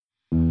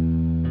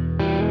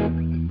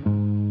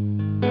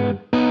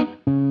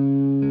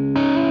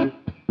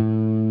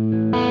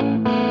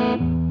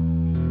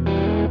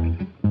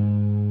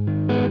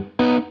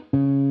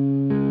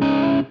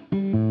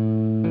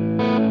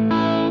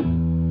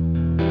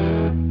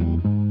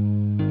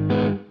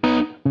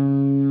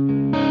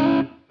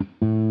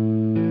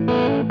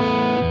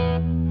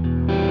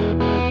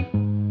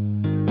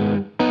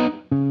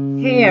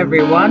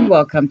everyone.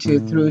 Welcome to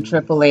Through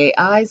AAA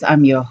Eyes.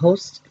 I'm your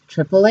host,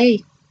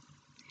 AAA.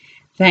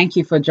 Thank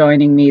you for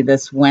joining me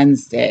this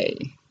Wednesday.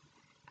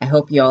 I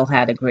hope you all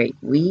had a great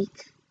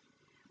week.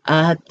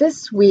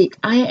 This week,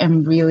 I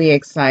am really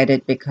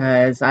excited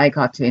because I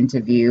got to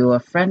interview a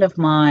friend of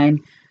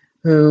mine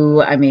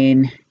who,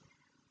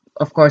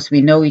 of course, we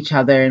know each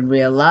other in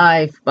real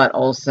life, but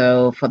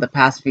also for the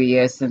past few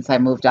years since I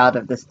moved out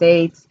of the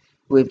States,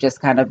 we've just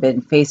kind of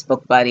been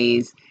Facebook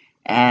buddies.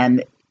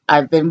 And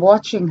I've been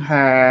watching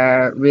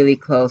her really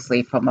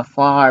closely from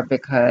afar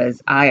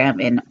because I am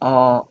in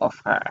awe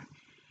of her.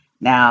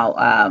 Now,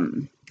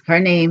 her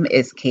name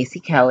is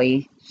Casey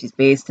Kelly. She's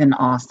based in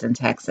Austin,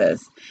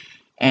 Texas.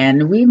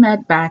 And we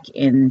met back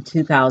in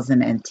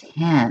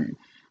 2010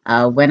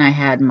 when I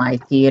had my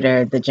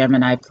theater, the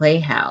Gemini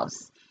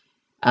Playhouse.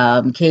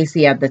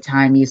 Casey at the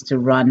time used to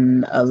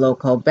run a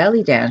local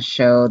belly dance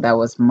show that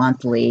was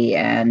monthly,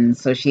 and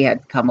so she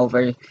had come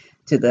over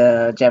to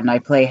the Gemini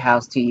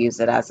Playhouse to use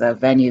it as a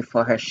venue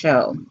for her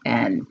show.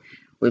 And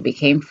we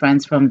became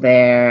friends from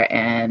there,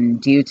 and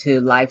due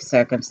to life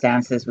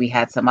circumstances, we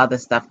had some other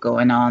stuff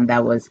going on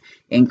that was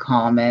in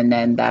common,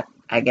 and that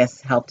I guess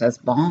helped us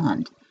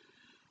bond.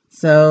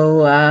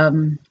 So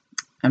I'm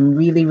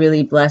really,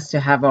 really blessed to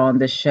have her on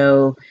the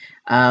show.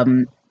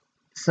 Um,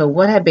 so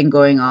what had been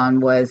going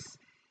on was,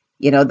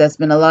 there's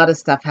been a lot of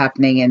stuff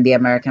happening in the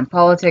American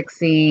politics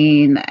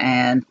scene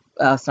and,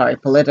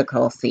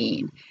 political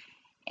scene.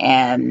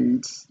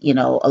 And,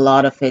 a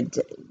lot of it,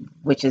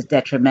 which is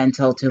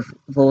detrimental to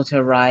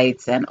voter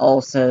rights and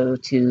also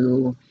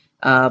to,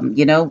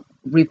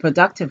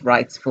 reproductive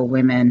rights for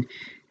women.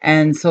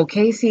 And so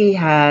Casey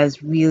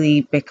has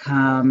really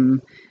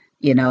become,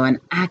 an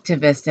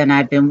activist, and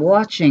I've been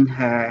watching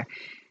her.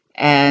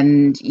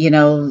 And,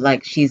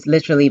 like she's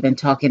literally been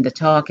talking the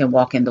talk and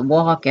walking the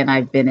walk, and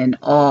I've been in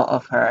awe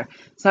of her.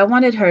 So I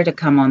wanted her to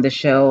come on the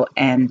show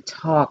and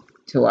talk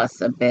to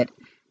us a bit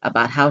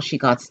about how she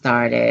got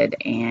started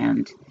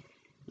and,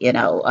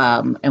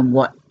 and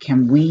what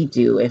can we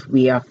do if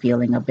we are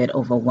feeling a bit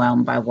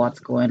overwhelmed by what's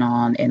going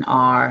on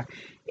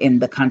in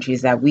the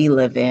countries that we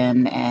live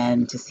in,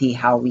 and to see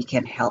how we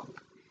can help.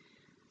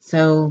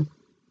 So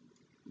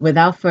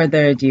without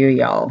further ado,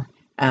 y'all,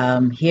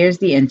 here's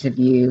the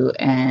interview.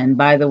 And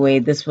by the way,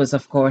 this was,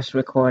 of course,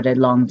 recorded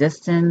long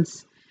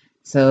distance.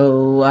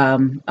 So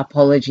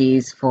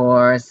apologies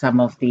for some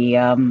of the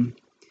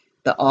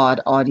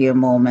odd audio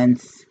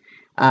moments.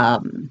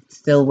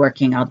 Still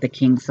working out the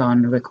kinks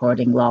on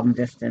recording long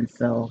distance.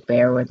 So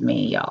bear with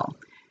me, y'all.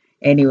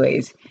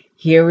 Anyways,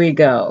 here we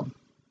go.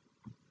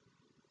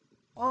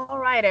 All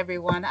right,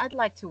 everyone. I'd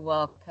like to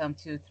welcome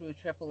to Through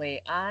AAA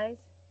Eyes,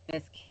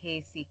 Miss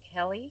Casey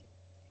Kelly.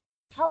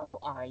 How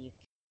are you,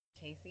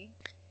 Casey?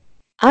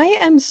 I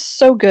am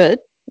so good.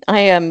 I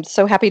am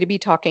so happy to be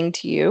talking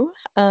to you.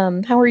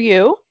 How are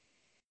you?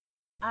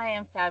 I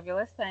am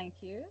fabulous,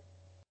 thank you.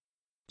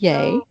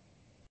 Yay.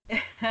 So,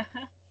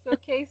 so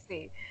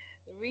Casey,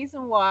 the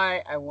reason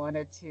why I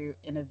wanted to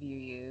interview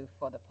you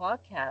for the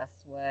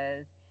podcast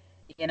was,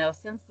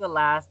 since the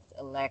last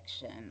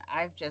election,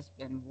 I've just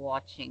been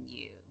watching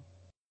you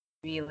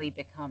really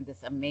become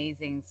this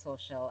amazing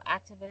social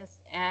activist.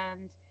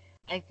 And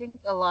I think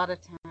a lot of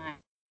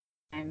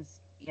times,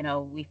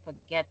 we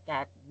forget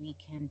that we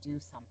can do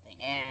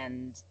something.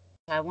 And so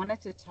I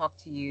wanted to talk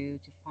to you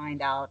to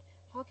find out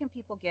how can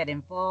people get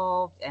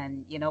involved,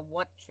 and,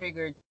 what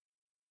triggered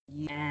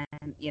you,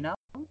 and,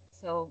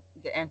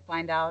 and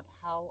find out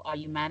how are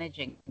you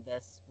managing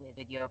this with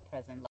your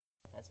present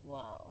life as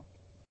well.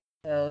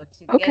 So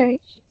to get Okay.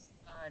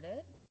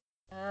 started,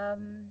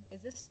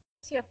 is this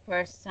your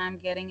first time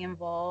getting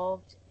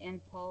involved in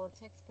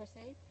politics per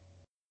se?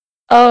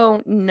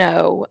 Oh,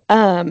 no.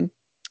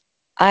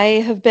 I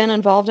have been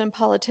involved in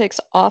politics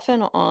off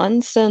and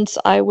on since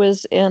I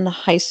was in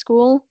high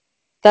school.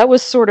 That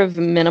was sort of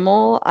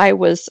minimal. I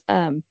was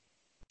in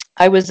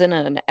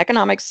an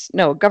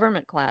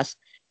government class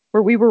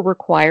where we were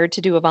required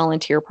to do a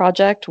volunteer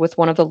project with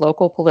one of the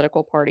local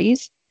political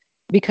parties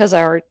because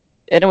and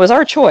it was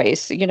our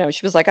choice.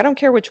 She was like, I don't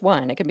care which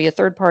one. It can be a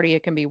third party,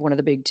 it can be one of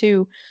the big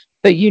two,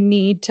 but you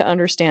need to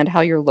understand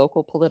how your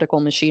local political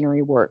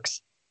machinery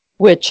works,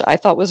 which I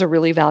thought was a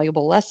really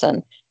valuable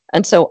lesson.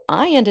 And so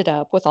I ended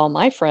up with all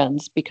my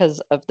friends because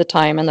of the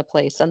time and the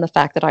place and the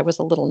fact that I was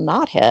a little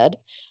knothead.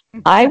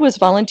 I was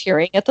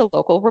volunteering at the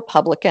local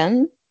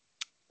Republican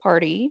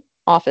Party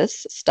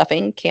office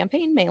stuffing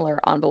campaign mailer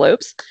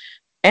envelopes.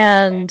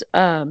 And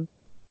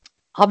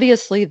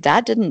obviously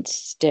that didn't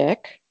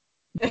stick,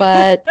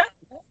 but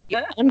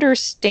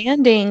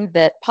understanding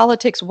that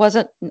politics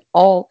wasn't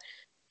all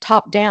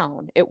top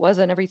down, it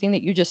wasn't everything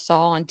that you just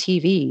saw on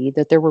TV,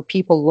 that there were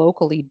people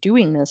locally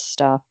doing this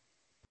stuff.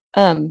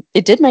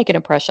 It did make an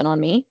impression on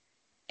me.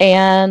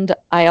 And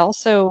I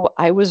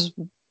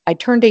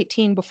turned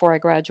 18 before I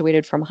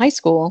graduated from high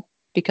school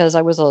because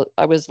I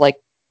was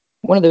like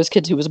one of those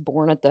kids who was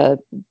born at the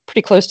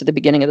pretty close to the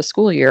beginning of the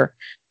school year.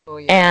 Oh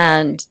yeah,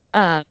 right.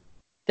 And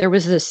there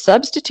was this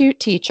substitute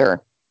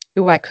teacher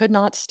who I could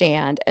not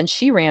stand, and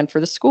she ran for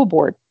the school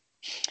board.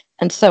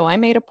 And so I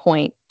made a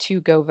point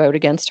to go vote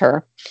against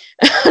her.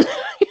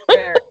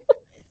 Very,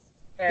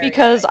 very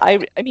Because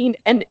nice. I mean,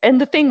 and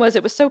the thing was,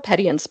 it was so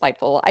petty and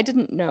spiteful. I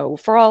didn't know,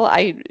 for all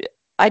I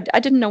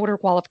didn't know what her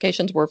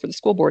qualifications were for the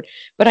school board,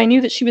 but I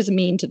knew that she was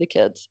mean to the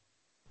kids.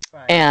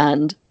 Right.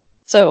 And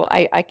so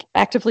I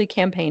actively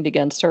campaigned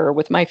against her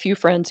with my few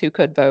friends who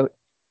could vote.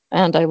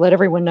 And I let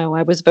everyone know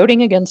I was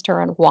voting against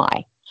her and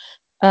why.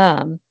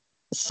 Um,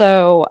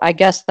 so I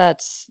guess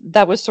that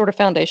was sort of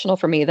foundational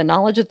for me. The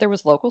knowledge that there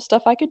was local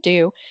stuff I could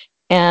do,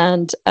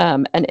 and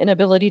an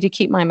inability to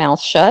keep my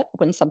mouth shut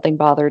when something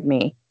bothered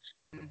me.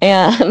 Hmm.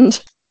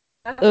 And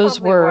That's those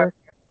probably were,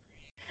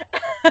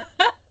 work.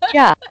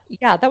 yeah,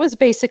 that was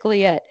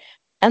basically it.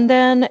 And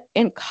then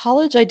in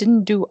college, I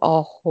didn't do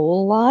a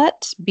whole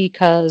lot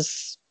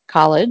because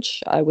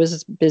college, I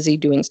was busy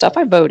doing stuff.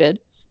 I voted.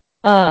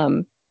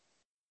 Um,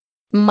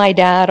 my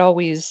dad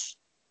always,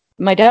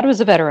 my dad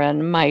was a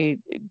veteran. My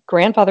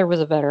grandfather was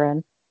a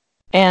veteran.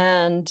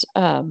 And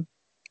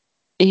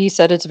he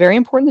said it's very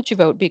important that you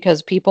vote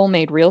because people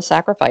made real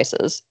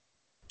sacrifices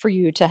for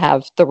you to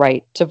have the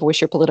right to voice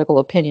your political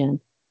opinion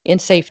in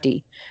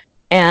safety.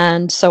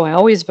 And so I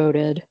always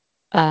voted.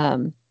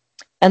 Um,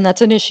 and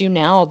that's an issue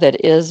now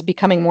that is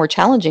becoming more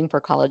challenging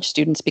for college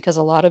students because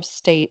a lot of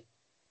state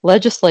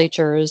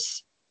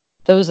legislatures,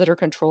 those that are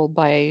controlled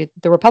by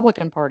the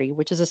Republican Party,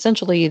 which is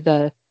essentially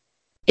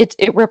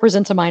it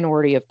represents a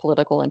minority of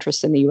political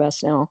interests in the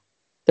US now.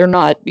 They're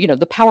not,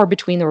 the power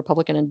between the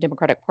Republican and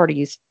Democratic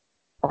parties,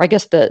 or I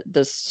guess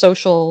the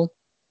social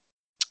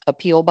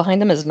appeal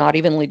behind them is not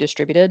evenly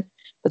distributed.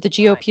 But the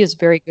Right. GOP is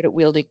very good at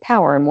wielding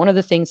power. And one of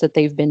the things that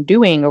they've been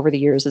doing over the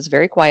years is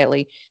very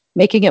quietly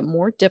making it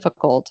more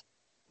difficult,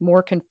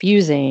 more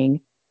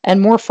confusing,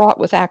 and more fraught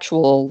with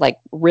actual like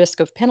risk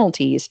of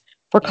penalties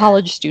for Yeah.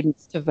 college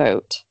students to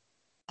vote.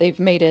 They've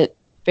made it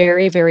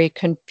very, very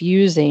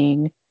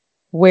confusing.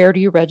 Where do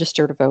you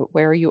register to vote?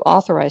 Where are you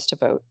authorized to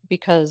vote?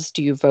 Because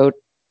do you vote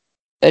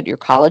at your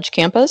college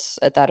campus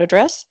at that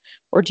address,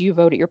 or do you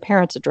vote at your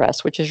parents'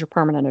 address, which is your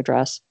permanent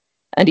address?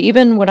 And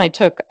even when I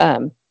took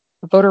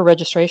voter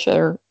registration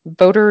or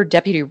voter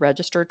deputy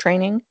register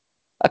training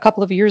a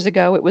couple of years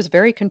ago, it was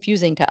very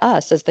confusing to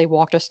us as they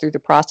walked us through the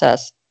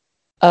process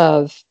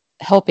of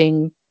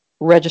helping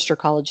register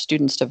college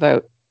students to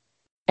vote.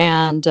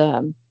 And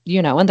and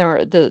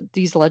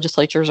these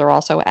legislatures are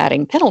also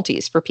adding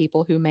penalties for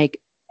people who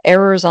make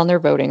errors on their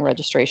voting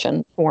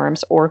registration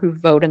forms or who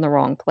vote in the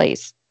wrong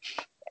place.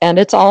 And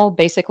it's all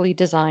basically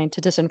designed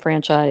to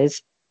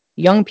disenfranchise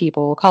young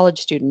people, college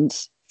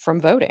students, from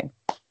voting.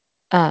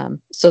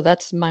 So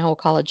that's my whole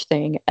college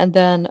thing. And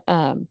then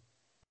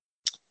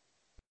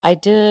I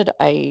did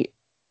I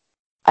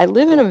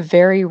live in a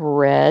very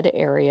red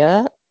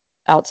area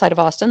outside of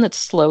Austin that's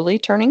slowly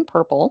turning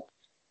purple.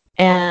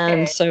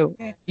 And Okay. so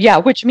yeah,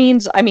 which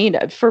means, I mean,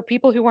 for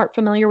people who aren't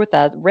familiar with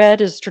that,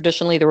 red is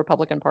traditionally the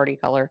Republican Party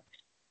color. Yeah.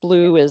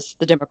 Blue is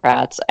the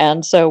Democrats.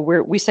 And so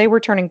we say we're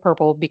turning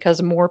purple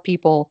because more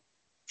people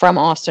from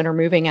Austin are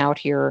moving out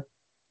here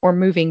or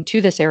moving to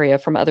this area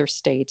from other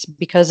states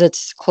because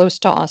it's close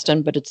to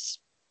Austin, but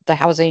the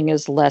housing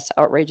is less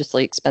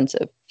outrageously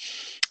expensive.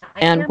 I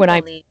And can't when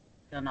I believe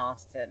in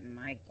Austin.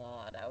 My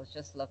God. I was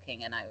just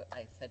looking and I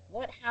said,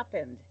 what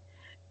happened?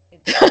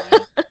 It's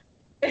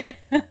amazing.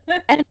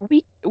 and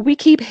we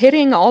keep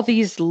hitting all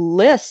these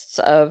lists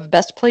of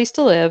best place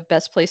to live,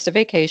 best place to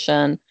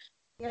vacation.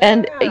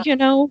 And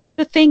Yeah.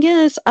 the thing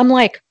is, I'm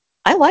like,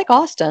 I like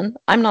Austin.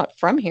 I'm not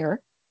from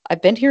here.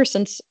 I've been here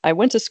since I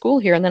went to school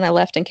here and then I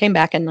left and came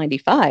back in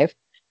 95.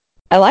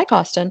 I like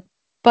Austin,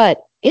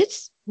 but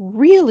it's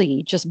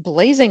really just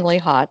blazingly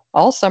hot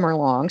all summer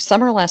long.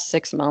 Summer lasts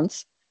 6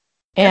 months.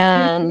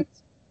 And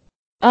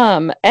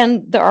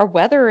our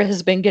weather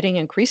has been getting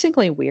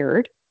increasingly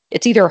weird.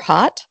 It's either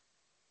hot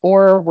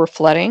or we're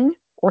flooding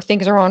or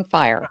things are on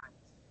fire. Right.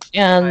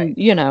 And,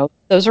 Right.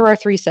 those are our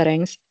three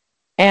settings.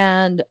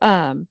 And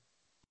I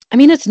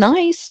mean, it's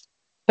nice,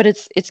 but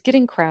it's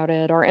getting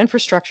crowded. Our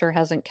infrastructure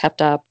hasn't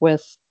kept up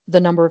with the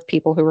number of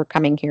people who are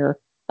coming here.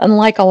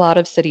 Unlike a lot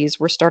of cities,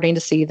 we're starting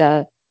to see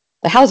the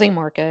housing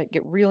market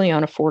get really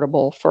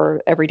unaffordable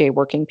for everyday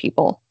working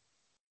people.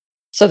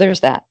 So there's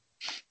that.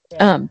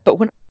 Yeah. But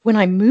when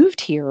I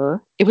moved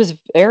here, it was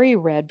very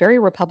red, very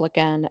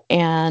Republican,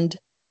 and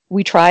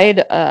we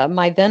tried.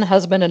 My then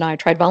husband and I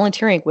tried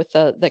volunteering with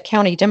the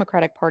county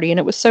Democratic Party, and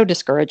it was so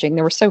discouraging.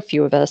 There were so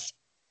few of us.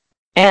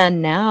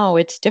 And now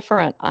it's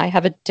different. I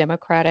have a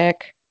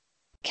Democratic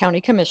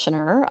county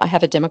commissioner. I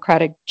have a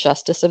Democratic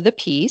justice of the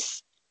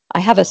peace. I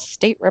have a Wow.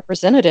 state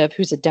representative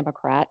who's a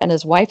Democrat, and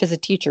his wife is a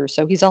teacher.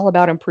 So he's all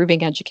about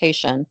improving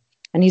education.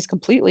 And he's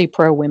completely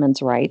pro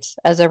women's rights,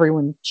 as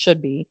everyone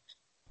should be.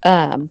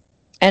 Um,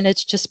 and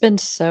it's just been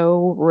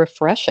so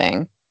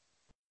refreshing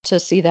to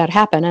see that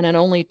happen. And it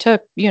only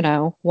took,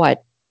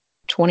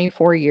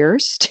 24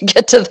 years to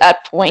get to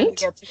that To point.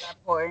 get to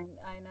that point,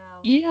 I know.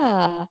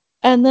 Yeah.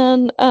 And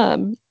then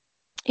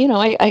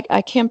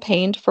I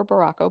campaigned for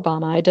Barack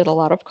Obama. I did a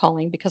lot of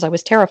calling because I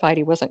was terrified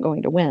he wasn't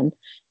going to win.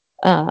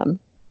 Um,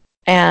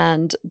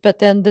 but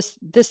then this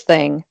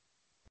thing,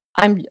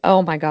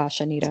 Oh my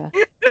gosh, Anita.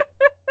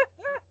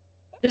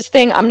 This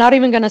thing, I'm not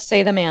even going to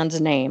say the man's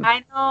name.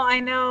 I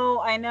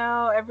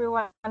know.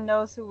 Everyone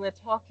knows who we're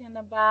talking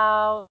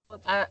about.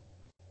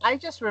 I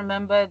just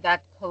remember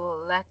that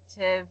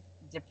collective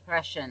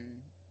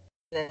depression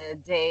the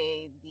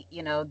day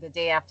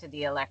after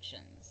the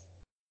elections.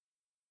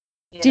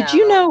 You Did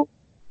you know, know?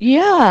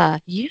 Yeah,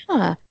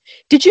 yeah.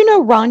 Did you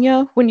know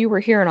Rania when you were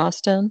here in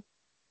Austin?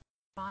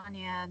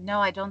 Vanya, no,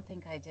 I don't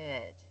think I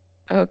did.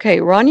 Okay,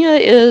 Rania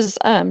is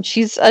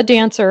she's a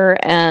dancer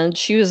and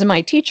she was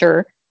my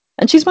teacher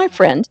and she's my Mhm.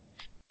 friend.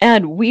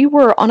 And we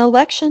were on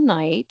election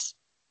night.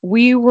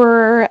 We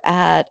were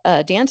at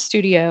a dance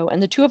studio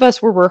and the two of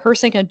us were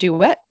rehearsing a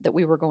duet that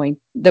we were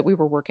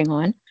working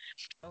on.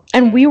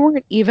 And we Okay.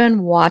 weren't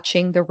even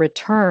watching the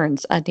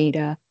returns,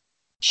 Anita.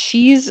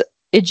 She's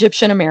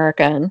Egyptian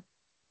American.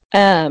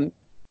 Mhm. Um,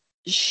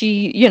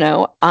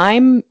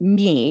 I'm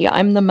me.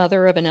 I'm the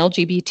mother of an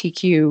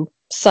LGBTQ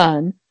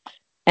son.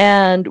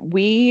 And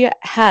we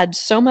had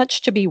so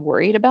much to be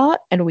worried about,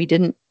 and we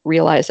didn't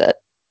realize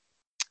it.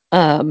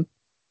 Um,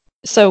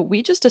 so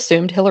we just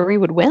assumed Hillary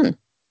would win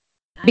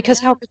I because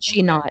how know. could she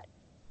Same here. not?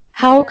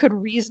 How Yeah. could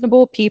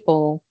reasonable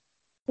people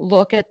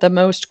look at the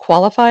most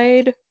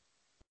qualified,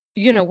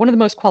 one of the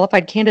most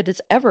qualified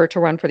candidates ever to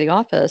run for the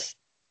office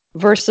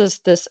versus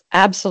this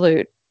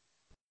absolute,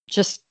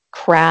 just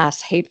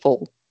crass,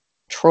 hateful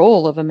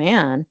troll of a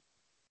man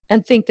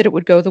and think that it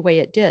would go the way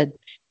it did?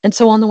 And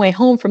so on the way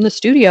home from the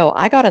studio,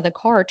 I got in the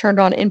car,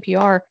 turned on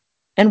NPR,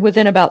 and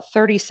within about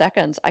 30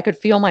 seconds, I could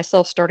feel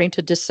myself starting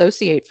to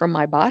dissociate from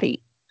my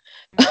body,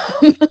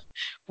 Mhm.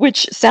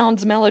 which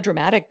sounds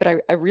melodramatic,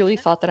 but I really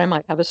No, thought that I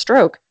might have a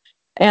stroke.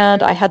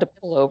 And I no, had to it's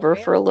pull over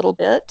real. for a little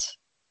bit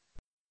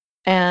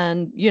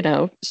and,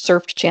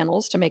 surfed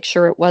channels to make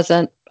sure it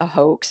wasn't a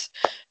hoax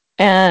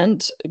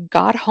and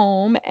got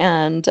home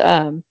and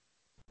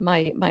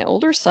my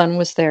older son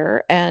was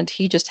there and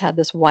he just had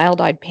this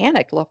wild-eyed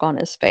panic look on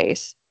his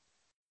face.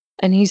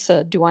 And he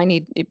said, "Do I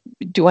need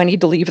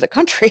to leave the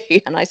country?"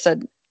 And I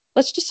said,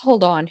 "Let's just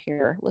hold on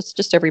here. Let's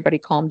just everybody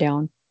calm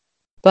down."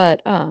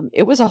 But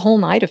it was a whole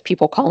night of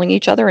people calling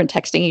each other and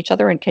texting each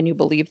other. And can you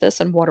believe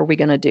this? And what are we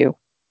going to do?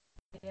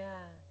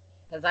 Yeah.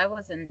 Because I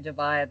was in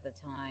Dubai at the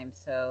time,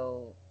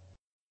 so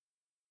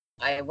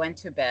I went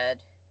to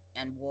bed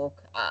and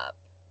woke up,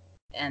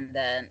 and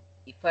then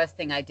the first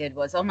thing I did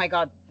was, oh my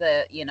God,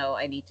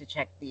 I need to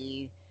check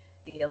the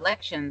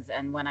elections.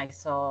 And when I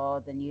saw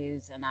the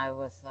news, and I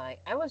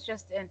was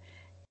just in,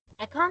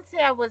 I can't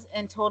say I was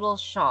in total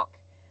shock.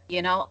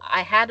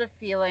 I had a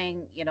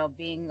feeling,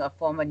 being a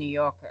former New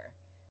Yorker,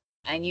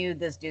 I knew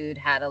this dude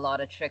had a lot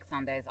of tricks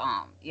under his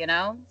arm.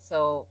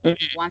 So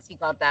once he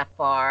got that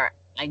far,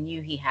 I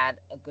knew he had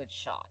a good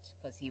shot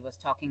because he was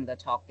talking the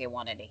talk they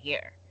wanted to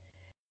hear.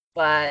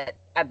 But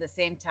at the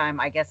same time,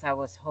 I guess I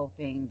was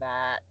hoping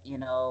that,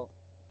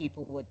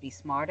 people would be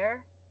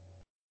smarter.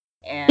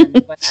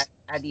 But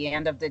at the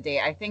end of the day,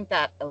 I think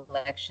that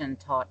election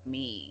taught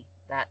me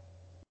that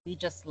we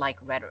just like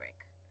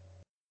rhetoric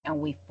and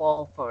we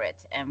fall for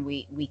it, and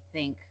we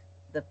think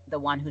the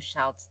one who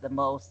shouts the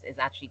most is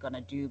actually going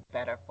to do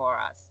better for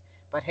us.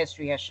 But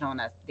history has shown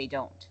us they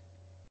don't.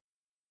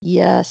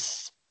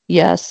 Yes,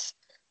 yes.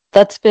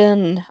 That's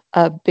been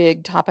a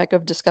big topic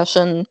of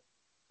discussion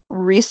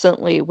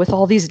recently with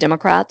all these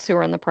Democrats who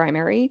are in the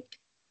primary,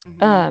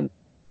 Hmm. um,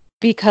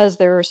 because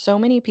there are so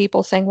many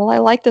people saying, well, I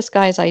like this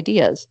guy's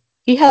ideas.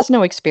 He has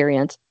no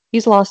experience.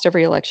 He's lost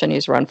every election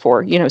he's run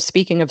for.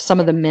 Speaking of some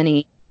of the Yeah.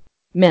 many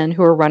men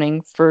who are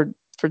running for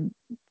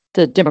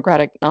the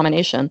Democratic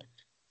nomination,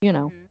 you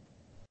know, Hmm.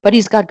 but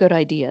he's got good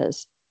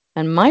ideas.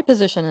 And my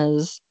position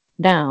is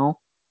now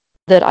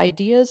that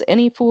ideas,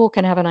 any fool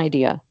can have an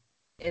idea.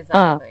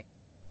 Uh, Exactly.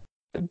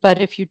 but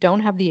if you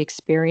don't have the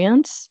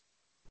experience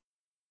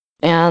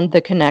and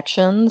the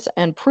connections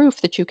and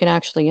proof that you can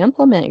actually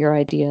implement your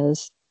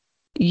ideas,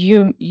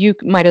 you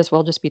might as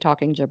well just be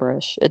talking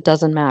gibberish. It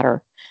doesn't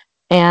matter.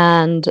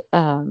 And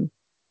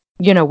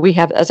we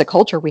have, as a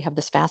culture, we have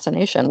this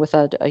fascination with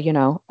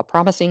a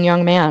promising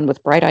young man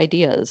with bright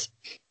ideas,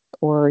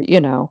 or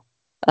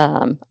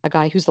a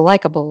guy who's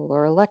likable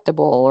or electable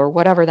or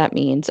whatever that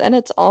means, and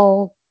it's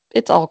all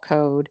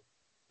code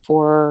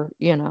for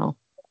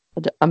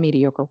a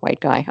mediocre white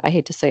guy. I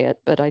hate to say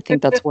it, but I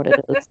think that's what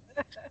it is.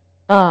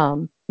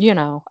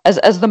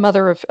 As the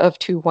mother of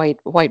two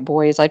white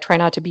boys, I try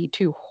not to be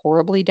too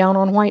horribly down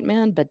on white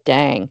men, but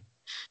dang,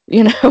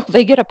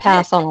 they get a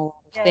pass on a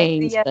lot of Yes,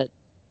 things yes, that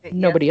yes,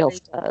 nobody they else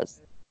do.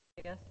 does.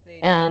 Yes, they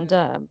And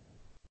do.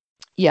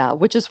 yeah,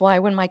 which is why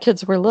when my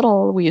kids were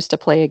little, we used to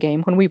play a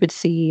game when we would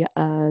see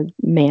a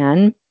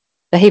man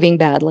behaving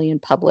badly in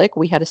public.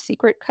 We had a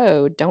secret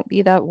code, don't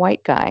be that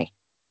white guy.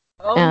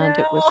 Oh And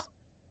it no. was,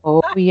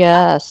 oh,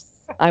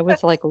 yes. I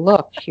was like,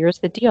 look, here's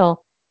the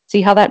deal.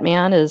 See how that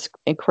man is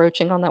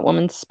encroaching on that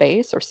woman's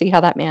space, or see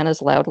how that man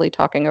is loudly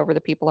talking over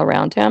the people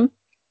around him?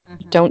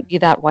 Don't Hmm. be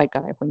that white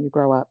guy when you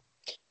grow up.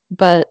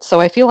 But so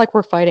I feel like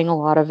we're fighting a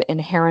lot of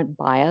inherent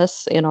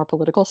bias in our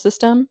political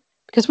system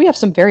because we have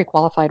some very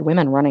qualified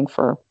women running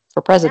for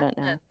president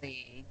now.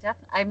 Definitely,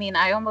 definitely. I mean,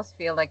 I almost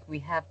feel like we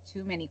have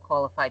too many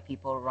qualified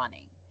people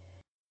running,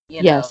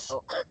 you Yes.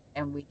 know,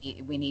 and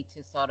we need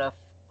to sort of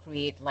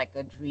create like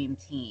a dream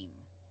team.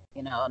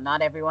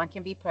 Not everyone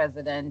can be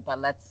president, but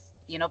let's,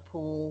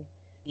 pool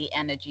the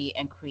energy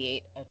and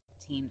create a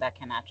team that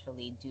can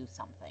actually do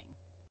something.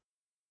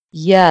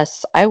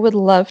 Yes, I would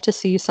love to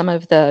see some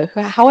of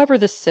however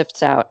this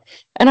sifts out.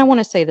 And I want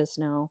to say this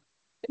now,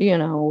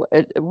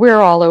 we're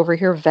all over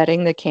here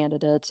vetting the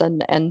candidates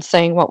and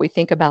saying what we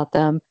think about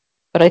them.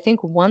 But I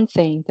think one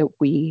thing that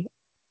we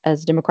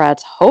as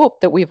Democrats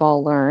hope that we've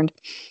all learned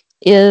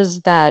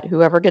is that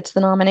whoever gets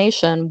the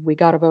nomination, we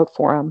got to vote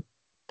for them.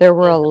 There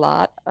were a Exactly.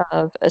 lot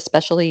of,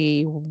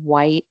 especially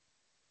white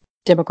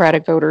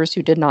Democratic voters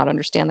who did not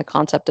understand the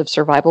concept of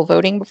survival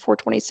voting before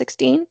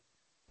 2016.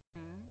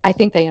 Mhm. I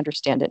think they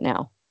understand it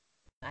now.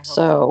 I hope so.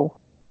 So,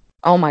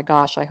 oh my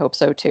gosh, I hope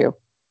so too.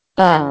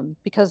 I'm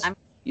Because I'm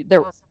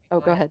there, oh, sorry, oh,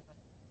 go go ahead.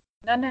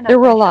 ahead. No, no, no, There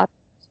were a finish up.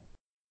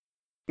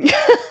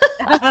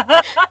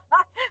 lot.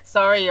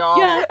 Sorry, y'all.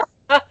 Yeah,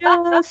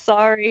 yeah,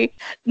 sorry.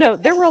 No,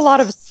 there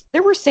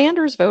were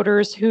Sanders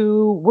voters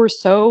who were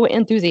so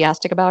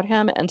enthusiastic about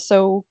him and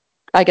so,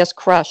 I guess,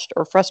 crushed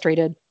or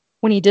frustrated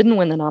when he didn't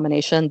win the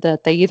nomination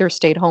that they either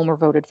stayed home or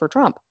voted for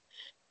Trump.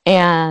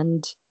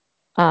 And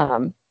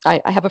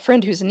I have a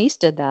friend whose niece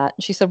did that.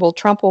 She said, well,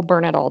 Trump will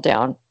burn it all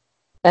down.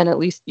 And at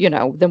least,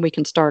 then we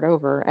can start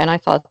over. And I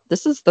thought,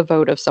 this is the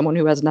vote of someone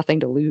who has nothing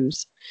to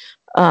lose,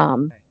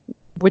 um, Right.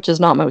 which is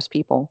not most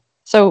people.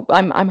 So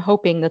I'm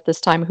hoping that this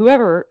time,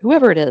 whoever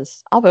it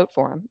is, I'll vote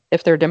for them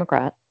if they're a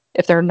Democrat.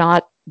 If they're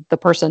not the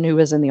person who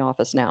is in the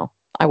office now,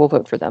 I will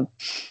vote for them.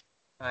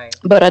 Right.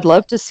 But I'd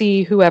love to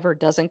see whoever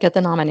doesn't get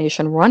the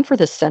nomination run for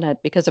the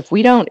Senate, because if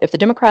the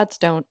Democrats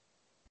don't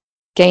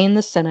gain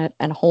the Senate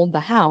and hold the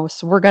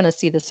House, we're going to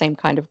see the same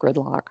kind of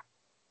gridlock,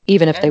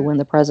 even if they And win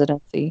the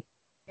presidency.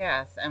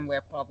 yes, and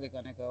we're probably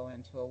going to go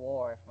into a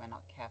war if we're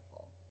not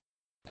careful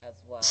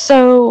as well.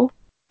 So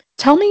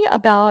tell me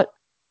about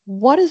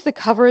what is the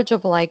coverage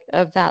of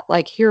that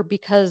like here,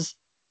 because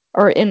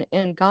or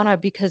in Ghana,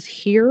 because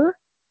here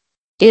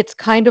it's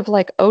kind of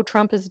like, oh,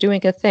 Trump is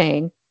doing a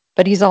thing,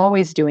 but he's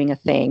always doing a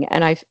thing.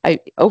 And I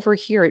over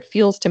here it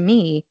feels to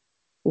me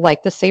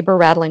like the saber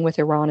rattling with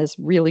Iran is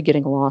really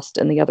getting lost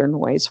in the other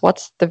noise.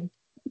 What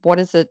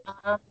is it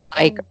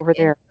like In over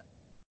in there?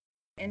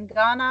 in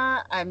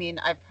Ghana, I mean,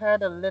 I've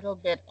heard a little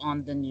bit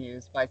on the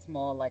news, but it's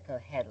more like a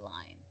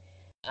headline,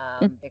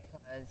 Mm.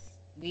 because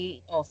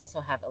we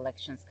also have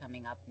elections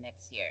coming up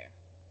next year.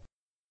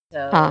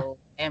 Ah, So,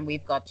 and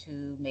we've got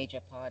two major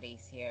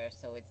parties here.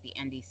 So it's the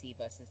NDC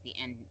versus the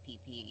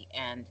NPP.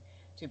 And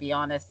to be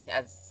honest,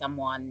 as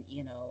someone,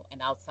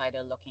 an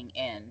outsider looking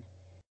in,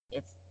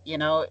 it's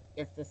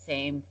the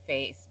same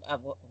face.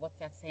 What's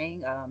that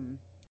saying?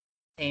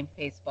 Same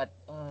face, but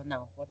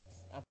no, what's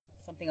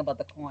something about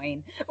the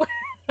coin?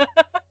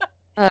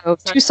 oh, Sorry.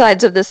 two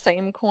sides of the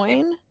same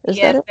coin. Is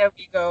that Yes, it? there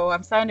we go.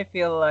 I'm starting to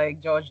feel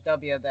like George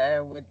W.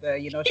 there with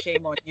the,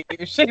 shame on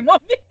you, shame on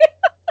me.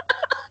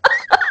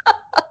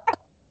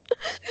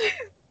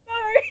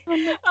 Sorry.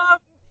 Oh,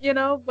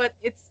 no. But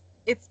it's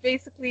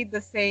basically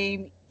the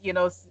same,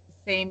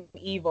 same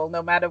evil,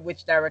 no matter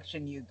which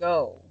direction you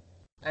go.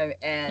 And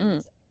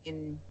Mm,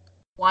 in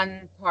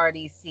one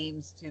party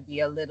seems to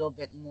be a little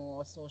bit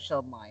more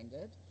social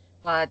minded,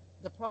 but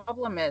the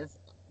problem is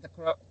the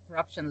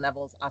corruption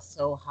levels are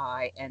so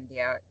high and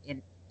they're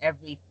in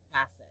every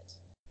facet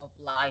of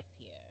life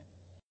here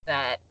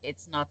that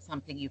it's not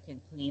something you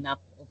can clean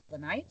up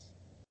overnight.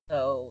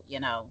 So,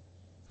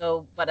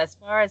 but as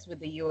far as with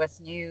the US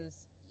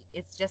news,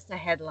 it's just a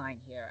headline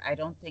here. I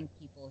don't think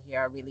people here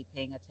are really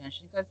paying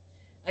attention because,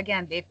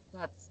 again, they've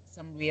got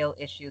some real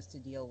issues to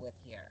deal with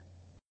here.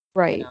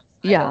 right. So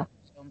Yeah.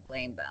 I don't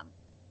blame them.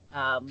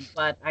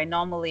 But I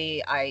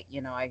normally, I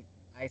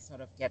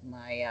sort of get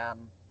my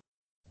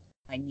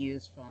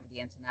news from the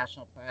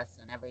international press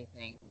and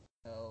everything.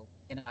 So,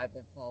 I've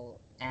been following,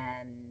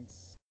 and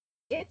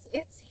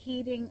it's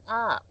heating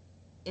up.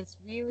 It's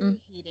really Mm,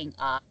 heating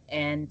up,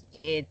 and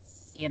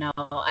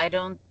I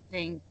don't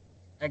think,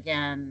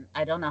 again,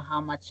 I don't know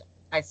how much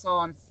I saw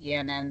on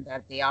CNN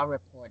that they are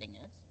reporting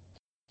it.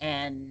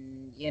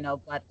 And,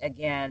 but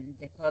again,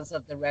 because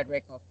of the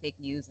rhetoric of fake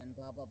news and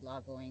blah, blah, blah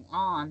going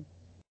on,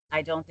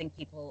 I don't think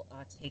people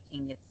are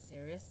taking it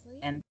seriously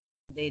and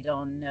they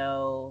don't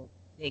know,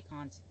 they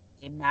can't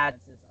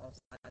imagine of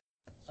such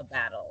a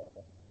battle.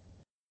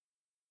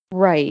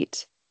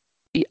 right.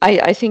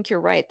 I think you're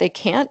right. They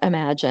can't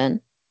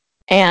imagine.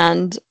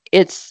 And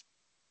it's,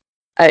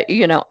 I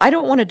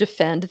don't want to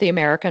defend the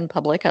American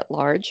public at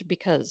large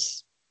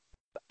because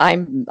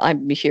I'm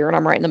here and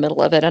I'm right in the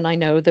middle of it. And I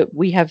know that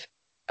we have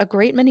a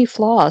great many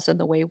flaws in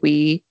the way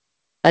we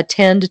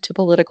attend to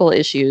political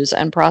issues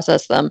and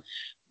process them.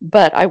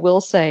 But I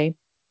will say,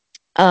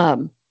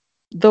 um,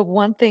 the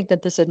one thing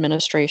that this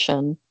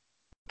administration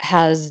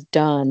has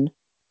done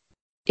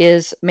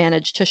is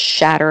manage to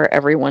shatter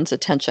everyone's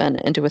attention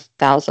into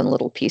 1,000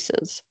 little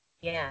pieces.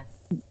 Yes.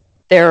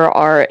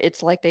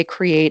 It's like they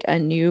create a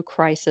new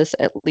crisis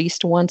at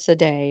least once a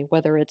day,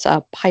 whether it's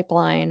a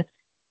pipeline,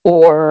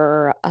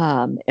 or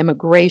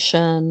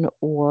immigration,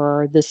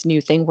 or this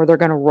new thing where they're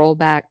going to roll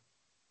back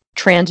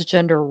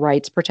transgender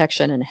rights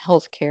protection in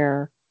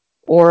healthcare,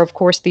 or of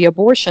course the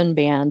abortion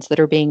bans that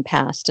are being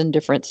passed in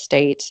different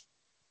states.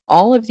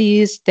 All of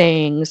these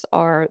things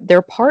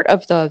they're part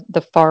of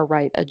the far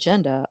right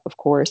agenda, of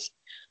course,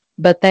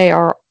 but they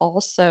are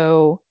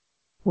also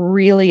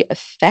really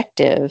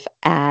effective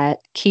at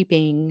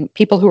keeping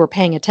people who are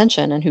paying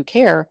attention and who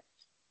care.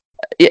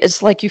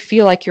 It's like you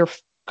feel like you're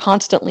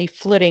constantly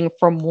flitting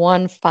from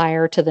one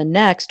fire to the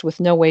next with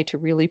no way to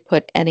really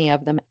put any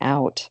of them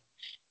out.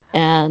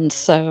 And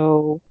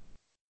so,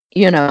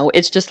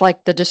 it's just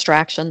like the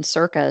distraction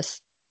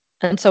circus.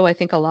 And so I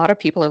think a lot of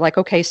people are like,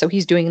 okay, so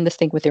he's doing this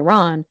thing with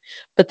Iran,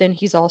 but then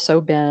he's also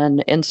been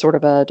in sort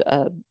of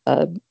a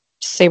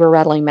saber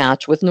rattling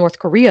match with North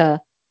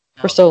Korea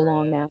for so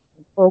long now.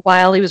 For a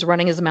while, he was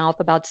running his mouth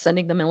about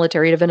sending the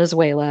military to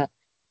Venezuela.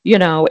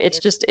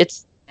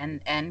 It's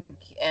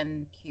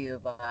and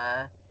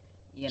Cuba,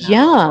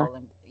 yeah,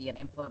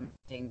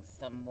 implementing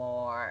some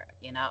more,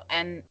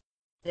 and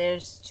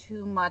there's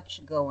too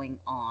much going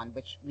on,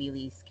 which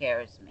really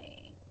scares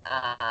me.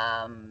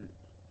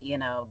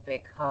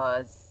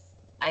 Because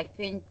I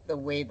think the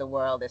way the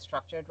world is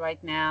structured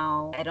right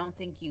now, I don't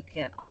think you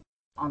can,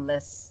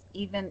 unless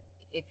even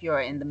if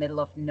you're in the middle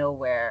of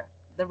nowhere,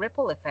 the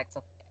ripple effects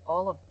of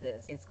all of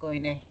this is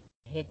going to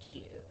hit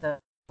you.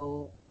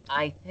 So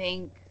I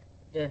think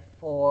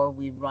before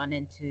we run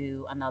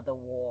into another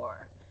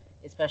war,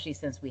 especially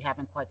since we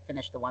haven't quite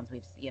finished the ones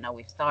we've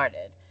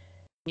started,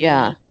 we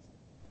yeah, need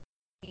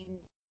we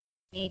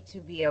need to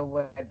be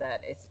aware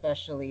that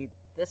especially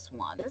this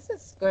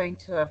is going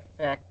to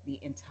affect the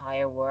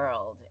entire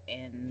world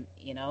in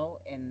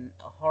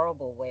a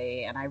horrible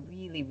way. And I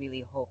really,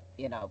 really hope,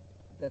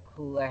 the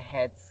cooler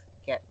heads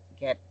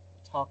get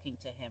talking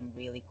to him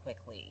really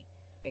quickly,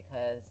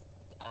 because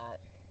uh,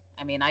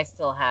 I mean, I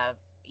still have,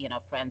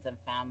 friends and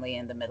family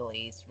in the Middle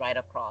East right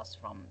across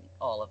from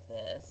all of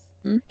this.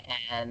 mm,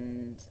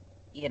 And,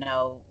 you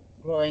know,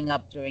 growing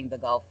up during the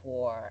Gulf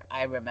War,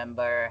 I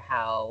remember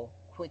how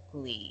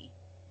quickly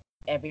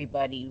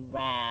everybody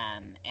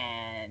ran,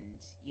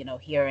 and,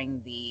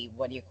 hearing the,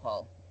 what do you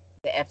call,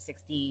 the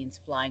F-16s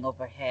flying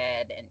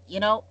overhead. And,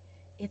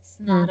 it's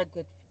mm, not a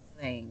good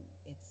feeling.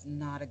 It's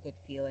not a good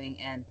feeling.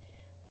 And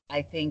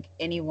I think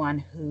anyone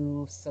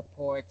who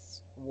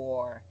supports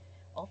war,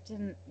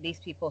 often these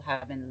people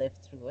haven't lived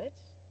through it.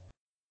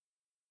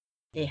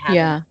 They haven't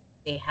yeah.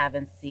 they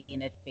haven't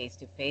seen it face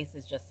to face.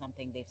 It's just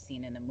something they've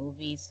seen in a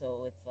movie.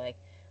 So it's like,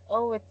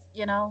 oh,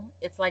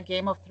 it's like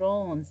Game of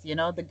Thrones,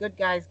 the good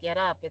guys get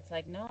up. It's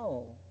like,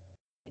 no,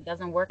 it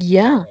doesn't work that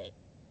Yeah. way.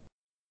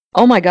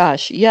 Oh my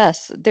gosh.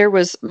 Yes.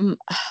 Who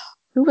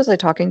was I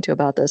talking to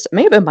about this? It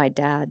may have been my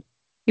dad.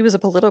 He was a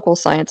political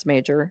science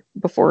major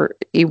before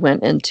he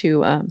went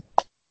into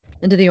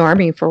the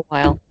army for a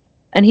while.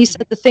 And he Mhm.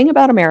 said the thing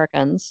about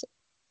Americans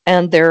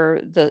and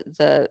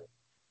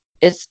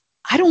it's,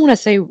 I don't want to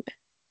say,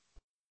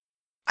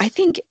 I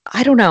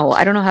don't know.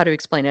 I don't know how to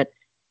explain it.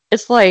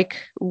 It's like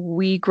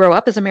we grow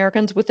up as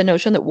Americans with the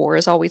notion that war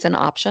is always an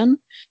option.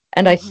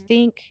 And I Mhm.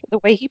 think the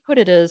way he put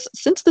it is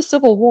since the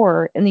Civil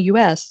War in the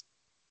US,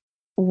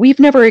 we've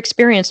never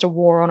experienced a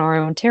war on our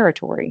own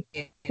territory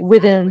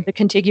within Exactly. the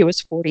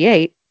contiguous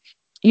 48,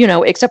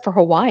 except for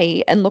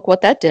Hawaii. And look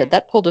what that did.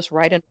 That pulled us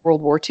right into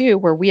World War II,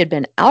 where we had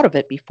been out of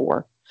it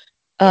before.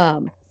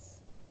 Um,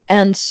 Yes.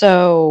 and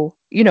so,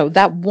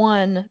 that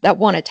one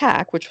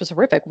attack, which was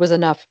horrific, was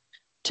enough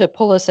to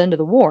pull us into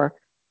the war.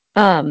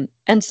 And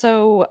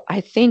so I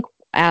think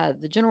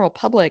the general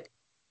public,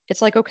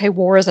 it's like, okay,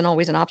 war isn't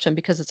always an option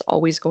because it's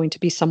always going to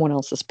be someone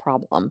else's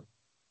problem.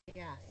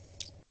 Yes.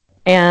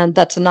 And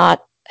that's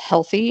not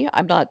healthy.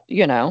 I'm not,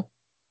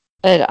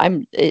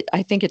 I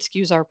think it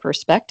skews our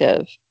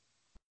perspective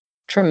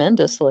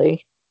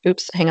tremendously.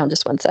 Oops, hang on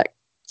just one sec.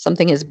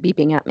 Something is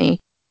beeping at me.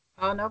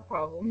 Oh, no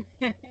problem.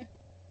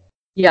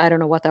 Yeah, I don't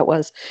know what that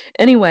was.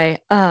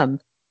 Anyway,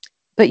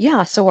 but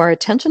yeah, so our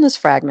attention is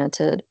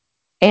fragmented.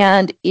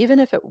 And even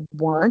if it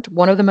weren't,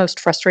 one of the most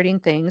frustrating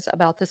things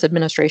about this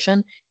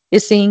administration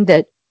is seeing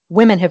that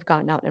women have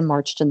gotten out and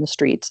marched in the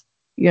streets.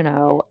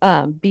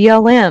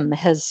 BLM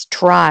has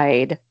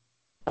tried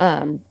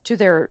to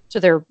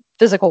their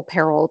physical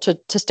peril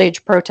to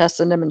stage protests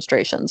and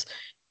demonstrations.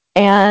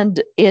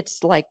 And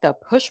it's like the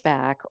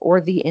pushback or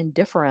the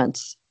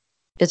indifference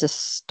is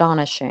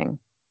astonishing.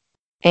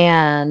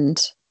 And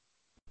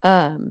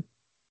um,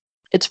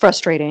 it's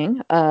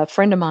frustrating. A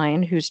friend of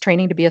mine who's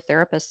training to be a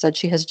therapist said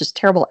she has just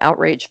terrible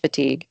outrage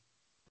fatigue,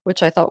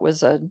 which I thought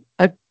was a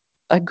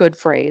good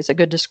phrase, a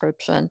good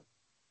description.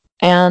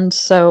 And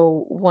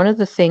so, one of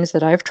the things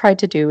that I've tried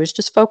to do is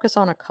just focus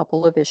on a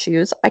couple of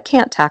issues. I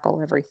can't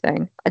tackle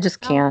everything, I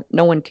just No, can't.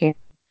 No one can.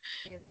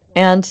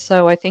 And exactly.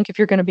 so, I think if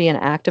you're going to be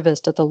an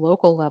activist at the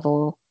local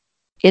level,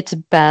 it's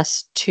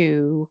best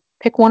to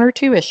pick one or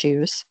two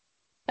issues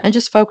and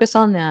just focus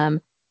on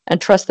them and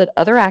trust that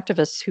other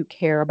activists who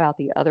care about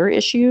the other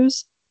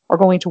issues are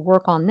going to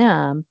work on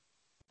them.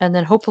 And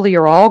then hopefully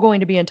you're all going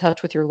to be in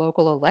touch with your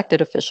local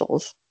elected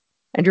officials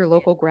and your Yeah.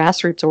 local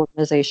grassroots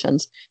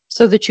organizations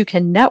so that you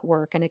can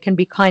network, and it can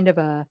be kind of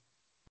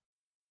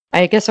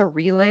I guess a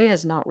relay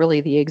is not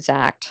really the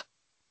exact,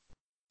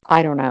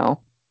 I don't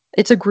know.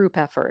 It's a group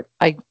effort,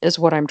 is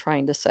what I'm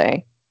trying to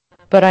say.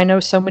 But I know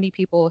so many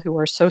people who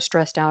are so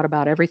stressed out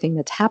about everything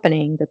that's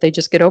happening that they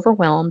just get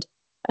overwhelmed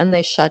and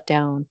they shut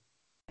down.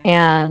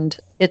 And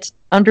it's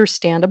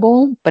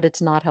understandable, but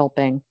it's not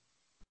helping.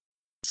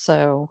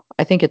 So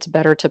I think it's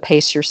better to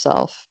pace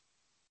yourself.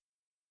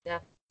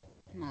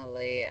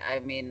 Definitely. I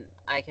mean,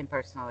 I can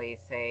personally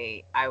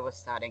say I was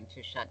starting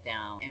to shut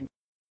down. And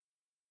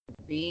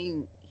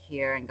being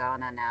here in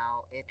Ghana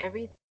now,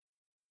 everything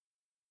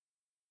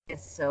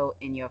is so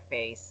in your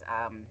face.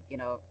 A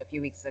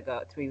few weeks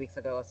ago, 3 weeks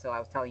ago or so, I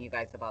was telling you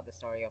guys about the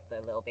story of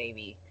the little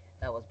baby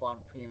that was born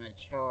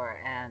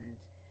premature. And,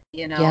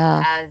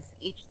 Yeah. as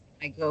each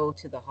I go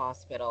to the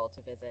hospital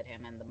to visit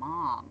him and the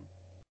mom,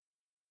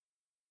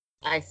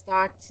 I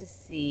start to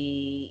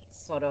see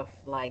sort of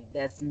like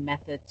this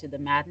method to the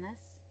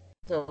madness.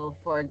 So,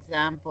 for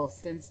example,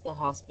 since the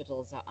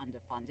hospitals are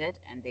underfunded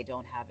and they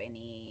don't have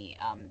any,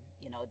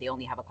 they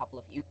only have a couple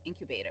of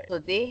incubators. So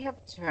they have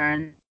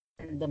turned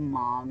the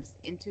moms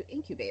into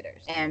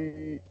incubators.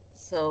 And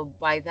so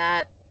by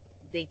that,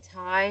 they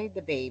tie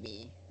the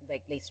baby,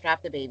 like they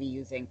strap the baby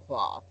using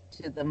cloth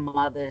to the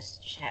mother's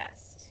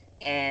chest.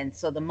 And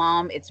so the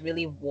mom, it's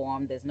really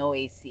warm. There's no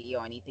AC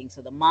or anything.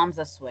 So the moms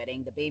are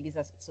sweating. The babies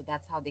are, so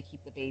that's how they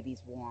keep the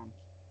babies warm.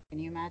 Can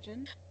you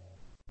imagine?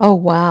 Oh,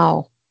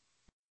 wow.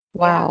 Yeah.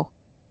 Wow.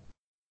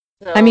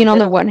 I So mean, on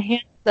the this, one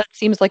hand, that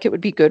seems like it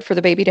would be good for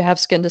the baby to have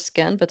skin to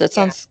skin, but that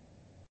yeah, sounds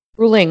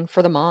grueling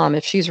for the mom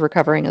if she's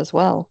recovering as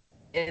well.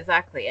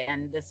 exactly.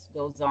 And this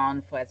goes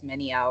on for as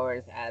many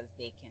hours as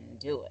they can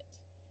do it,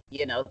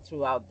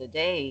 throughout the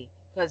day.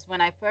 Because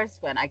when I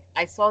first went,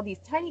 I saw these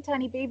tiny,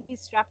 tiny babies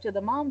strapped to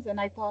the moms, and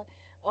I thought,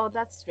 oh,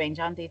 that's strange.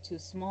 Aren't they too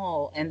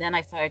small? And then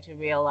I started to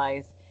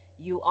realize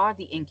you are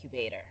the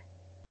incubator.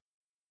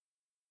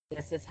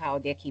 This is how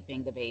they're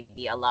keeping the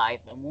baby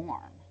alive and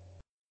warm,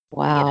 you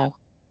know. Wow.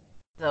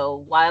 So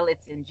while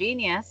it's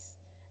ingenious,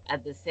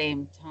 at the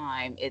same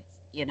time,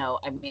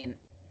 I mean,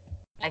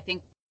 I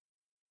think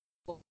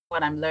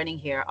what I'm learning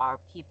here are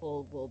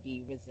people will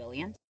be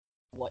resilient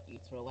to what you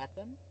throw at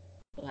them.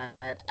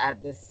 But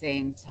at the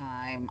same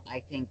time, I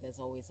think there's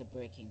always a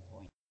breaking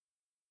point.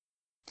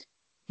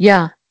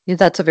 Yeah,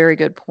 that's a very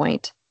good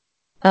point.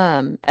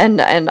 And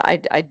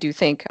I do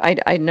think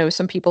I know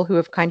some people who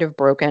have kind of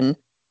broken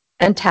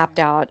and tapped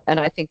Hmm. out,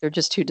 and I think they're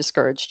just too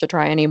discouraged to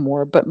try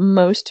anymore. But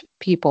most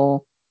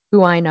people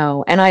who I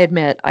know, and I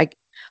admit I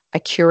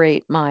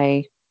curate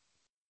my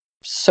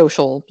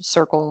social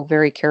circle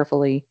very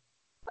carefully,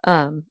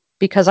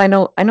 because I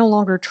no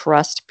longer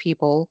trust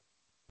people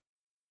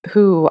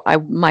who I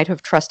might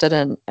have trusted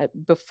in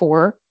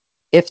before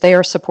if they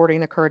are supporting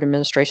the current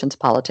administration's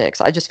politics.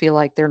 I just feel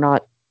like they're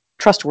not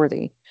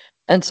trustworthy.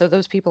 And so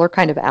those people are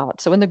kind of out.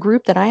 So in the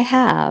group that I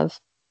have,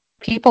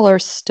 people are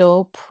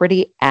still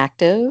pretty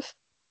active,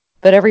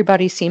 but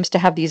everybody seems to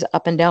have these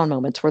up and down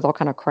moments where they'll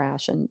kind of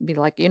crash and be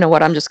like, you know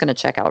what, I'm just going to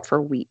check out for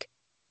a week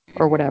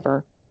or Hmm.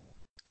 whatever.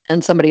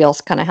 And somebody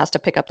else kind of has to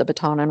pick up the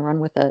baton and run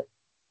with it.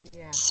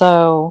 Yeah.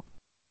 So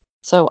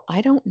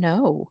I don't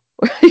know.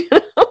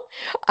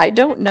 I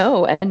don't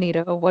know,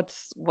 Anita,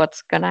 what's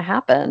gonna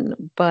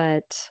happen,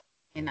 but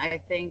And I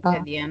think uh,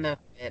 at the end of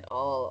it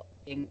all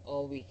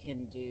we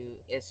can do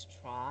is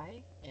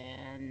try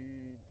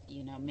and,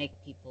 make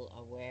people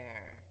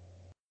aware.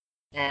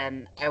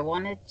 And I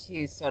wanted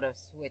to sort of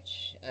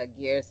switch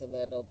gears a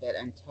little bit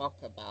and talk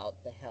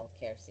about the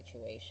healthcare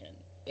situation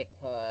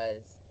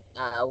because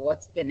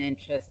what's been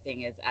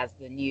interesting is as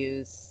the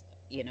news,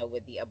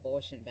 with the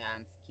abortion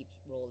bans keeps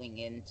rolling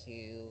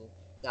into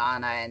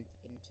Ghana and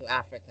into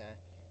Africa,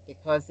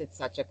 because it's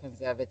such a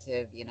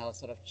conservative,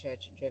 sort of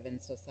church-driven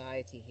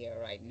society here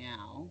right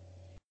now,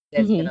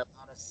 there's been mhm. a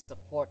lot of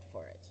support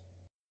for it.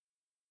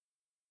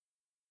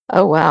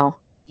 Oh wow. I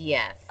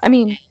Yes,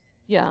 mean,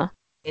 yeah.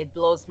 it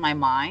blows my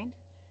mind.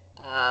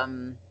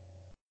 Um,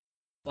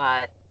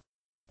 but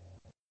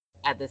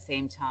at the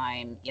same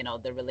time,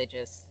 the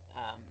religious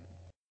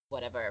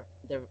whatever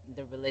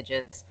the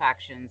religious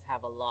factions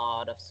have a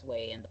lot of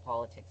sway in the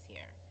politics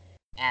here,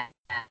 and,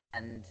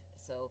 and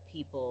so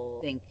people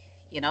think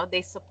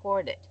they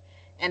support it,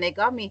 and it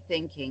got me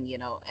thinking,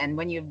 and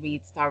when you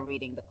start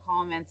reading the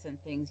comments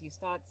and things, you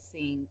start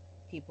seeing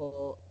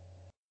people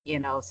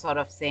sort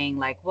of saying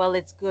like, well,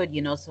 it's good,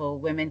 so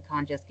women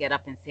can't just get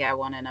up and say, I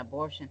want an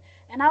abortion.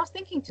 And I was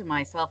thinking to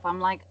myself,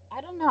 I'm like,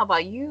 I don't know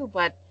about you,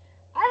 but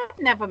I've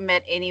never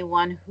met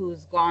anyone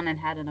who's gone and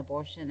had an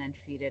abortion and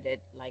treated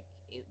it like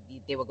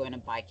they were going to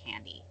buy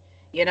candy,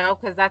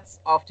 because that's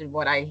often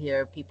what I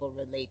hear people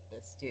relate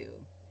this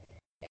to.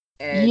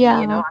 And,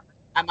 Yeah.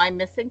 am I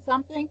missing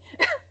something?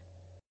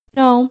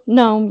 No,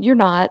 no, you're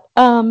not.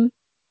 And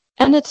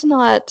it's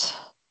not,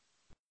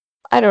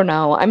 I don't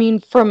know. I mean,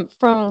 from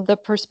the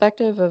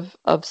perspective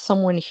of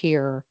someone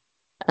here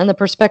and the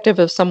perspective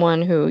of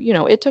someone who,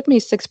 it took me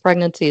 6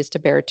 pregnancies to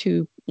bear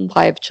two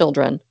live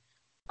children.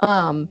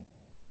 Um,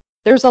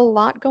 there's a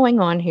lot going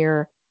on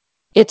here.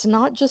 it's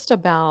not just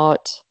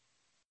about,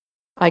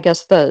 I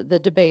guess, the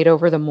debate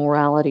over the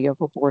morality of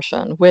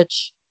abortion,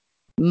 which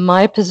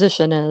my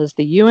position is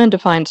the UN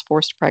defines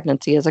forced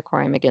pregnancy as a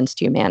crime against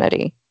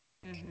humanity.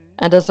 Mm-hmm.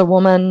 And as a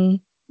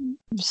woman,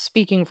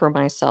 speaking for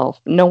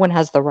myself, no one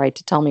has the right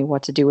to tell me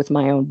what to do with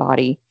my own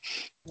body,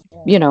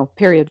 Yeah.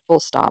 period, full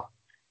stop.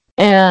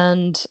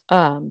 And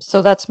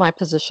so that's my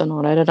position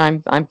on it.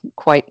 And I'm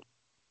quite,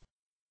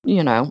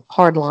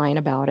 hardline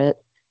about it,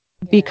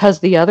 Yeah. because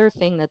the other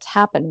thing that's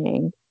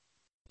happening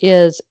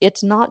is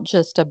it's not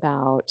just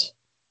about,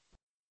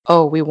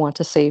 oh, we want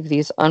to save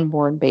these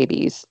unborn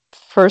babies.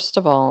 First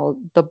of all,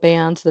 the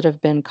bans that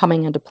have been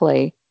coming into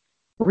play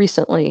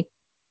recently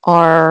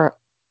are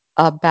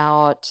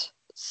about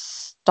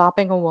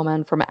stopping a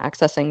woman from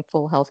accessing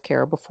full health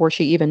care before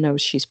she even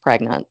knows she's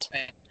pregnant.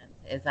 Right. And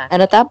at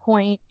Exactly. that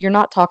point, you're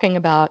not talking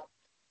about,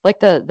 like,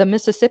 the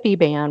Mississippi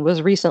ban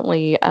was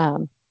recently, a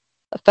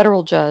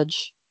federal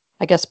judge,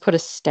 I guess, put a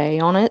stay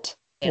on it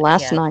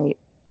last Yes. night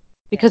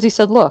because Yes. he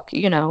said, look,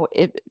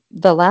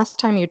 the last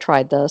time you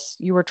tried this,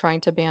 you were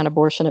trying to ban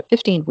abortion at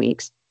 15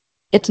 weeks.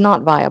 It's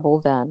not viable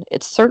then.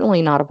 It's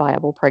certainly not a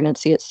viable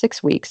pregnancy at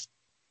 6 weeks.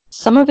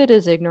 Some of it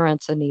is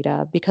ignorance,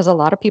 Anita, because a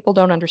lot of people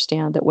don't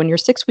understand that when you're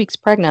 6 weeks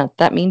pregnant,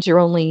 that means you're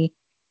only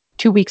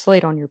 2 weeks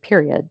late on your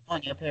period.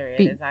 On your period,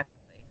 Be-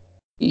 exactly.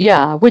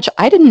 yeah, which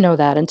I didn't know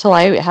that until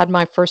I had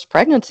my first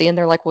pregnancy, and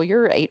they're like, well,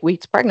 you're 8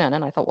 weeks pregnant.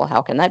 And I thought, well,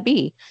 how can that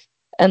be?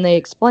 And they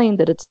explained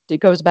that it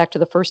goes back to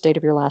the first date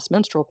of your last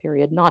menstrual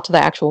period, not to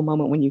the actual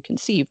moment when you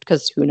conceived,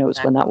 because who knows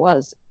when Exactly. that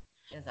was.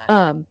 Exactly.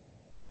 Um,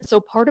 so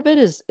part of it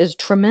is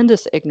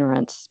tremendous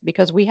ignorance,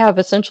 because we have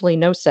essentially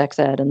no sex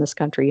ed in this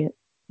country,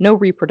 no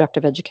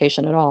reproductive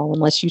education at all,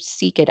 unless you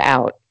seek it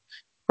out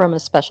from a Yeah.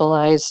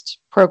 specialized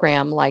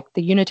program. Like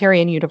the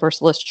Unitarian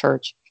Universalist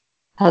Church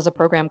has a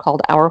program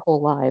called Our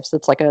Whole Lives.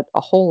 It's like a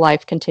whole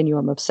life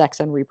continuum of sex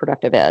and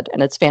reproductive ed,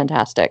 and it's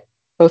fantastic.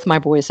 Both my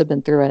boys have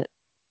been through it.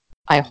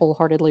 I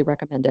wholeheartedly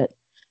recommend it.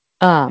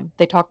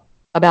 They talk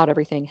about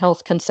everything: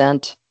 health,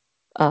 consent,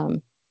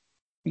 um,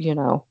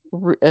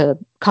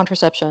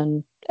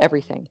 contraception,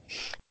 everything.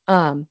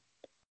 Um,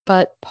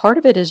 but part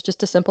of it is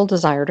just a simple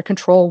desire to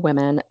control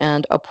women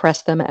and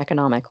oppress them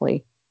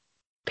economically,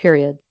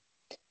 period.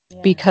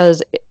 Yeah.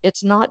 Because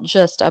it's not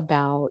just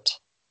about,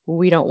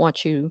 we don't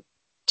want you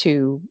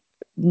to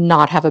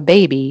not have a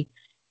baby.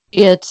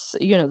 It's,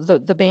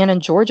 the ban in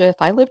Georgia.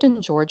 If I lived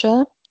in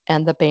Georgia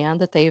and the ban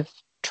that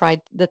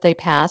they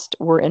passed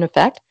were in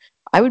effect,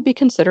 I would be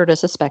considered a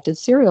suspected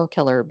serial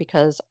killer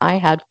because I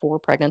had 4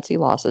 pregnancy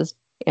losses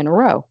in a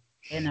row.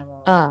 In a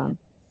row. Yeah. Um,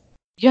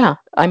 yeah,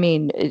 I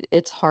mean,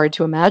 it's hard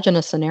to imagine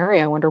a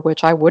scenario under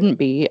which I wouldn't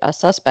be a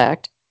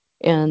suspect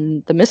Mm-hmm.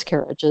 in the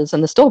miscarriages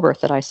and the stillbirth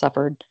that I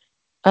suffered.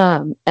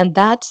 And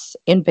that's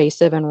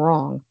invasive and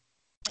wrong.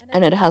 And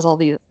And it's it not has all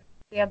these.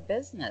 their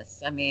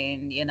business. I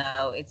mean,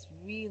 it's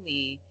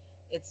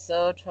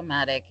so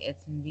traumatic.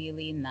 It's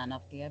really none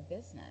of their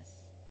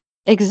business.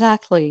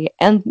 Exactly.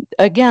 And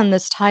again,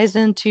 this ties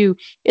into,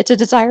 it's a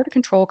desire to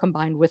control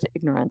combined with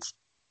ignorance.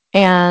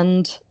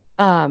 And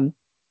um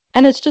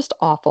and it's just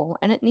awful,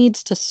 and it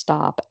needs to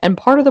stop. And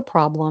part of the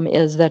problem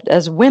is that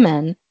as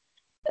women,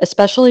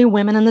 especially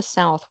women in the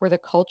South, where the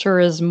culture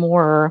is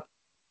more,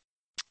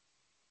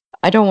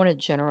 I don't want to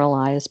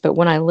generalize, but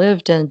when I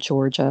lived in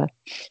Georgia,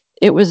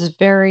 it was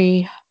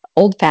very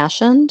old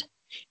fashioned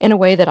in a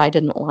way that I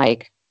didn't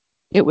like.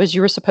 It was,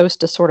 you were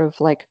supposed to sort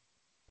of like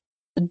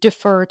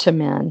defer to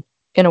men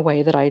in a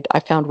way that I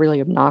found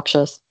really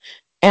obnoxious.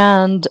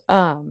 And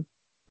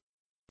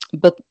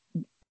but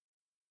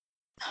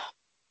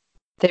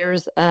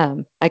there's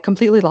I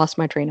completely lost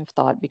my train of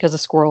thought because a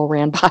squirrel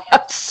ran by.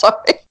 I'm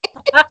sorry.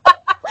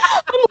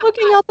 I'm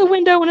looking out the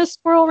window and a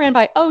squirrel ran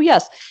by. Oh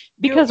yes,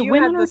 because You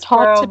women had are the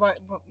taught squirrel.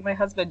 to, My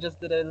husband just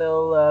did a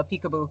little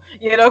peekaboo.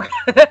 You know.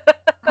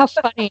 how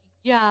funny.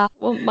 Yeah,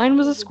 well, mine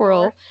was a In the door.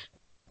 squirrel.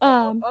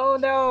 Um, Oh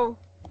no.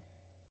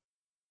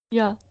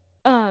 yeah.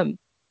 Um,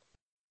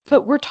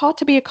 but we're taught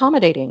to be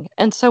accommodating.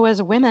 And so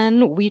as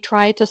women, we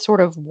try to sort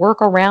of work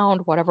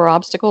around whatever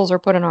obstacles are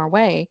put in our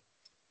way.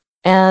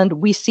 And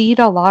we cede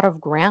a lot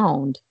of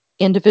ground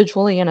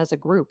individually and as a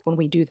group when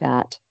we do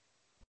that.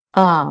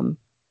 Um,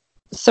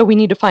 so we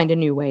need to find a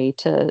new way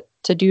to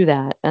do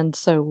that. And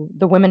so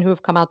the women who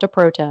have come out to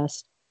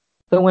protest,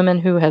 the women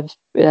who have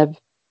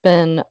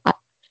been,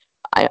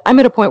 I'm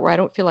at a point where I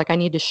don't feel like I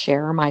need to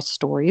share my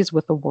stories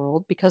with the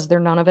world because they're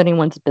none of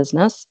anyone's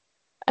business.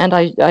 And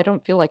I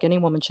don't feel like any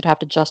woman should have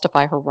to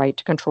justify her right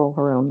to control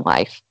her own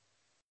life.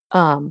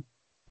 Um,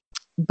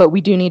 but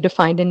we do need to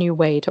find a new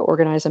way to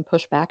organize and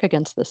push back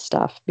against this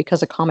stuff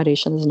because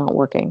accommodation is not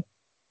working.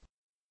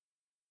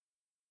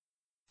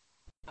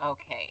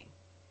 Okay.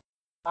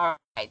 All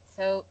right.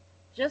 So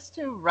just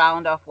to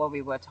round off what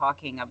we were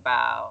talking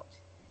about,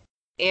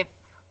 if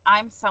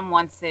I'm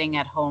someone sitting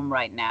at home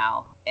right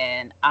now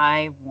and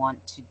I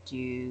want to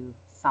do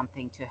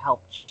something to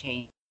help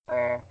change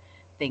where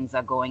things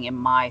are going in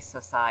my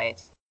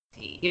society,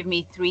 give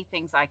me 3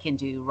 things I can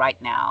do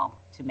right now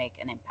to make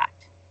an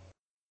impact.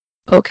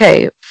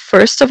 Okay,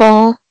 first of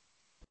all,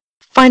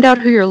 Find out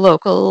who your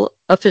local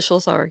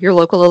officials are, your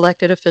local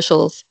elected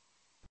officials.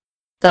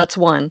 That's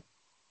one.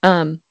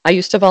 I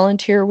used to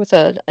volunteer with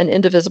an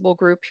indivisible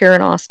group here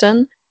in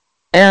Austin,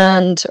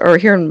 or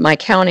here in my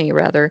county,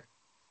 rather.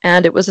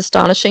 And it was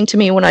astonishing to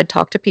me when I'd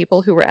talk to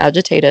people who were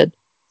agitated.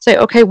 Say,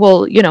 okay,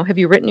 well, have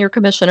you written your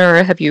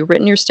commissioner? Have you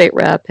written your state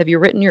rep? Have you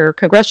written your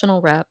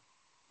congressional rep?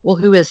 Well,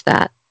 who is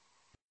that?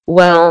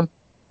 Well,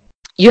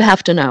 you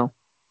have to know.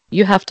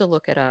 You have to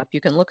look it up.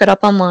 You can look it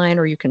up online,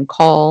 or you can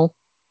call,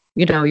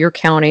 your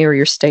county or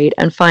your state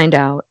and find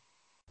out.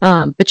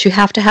 But you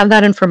have to have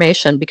that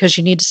information because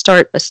you need to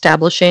start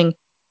establishing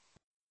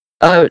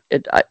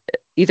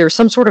either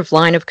some sort of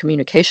line of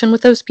communication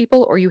with those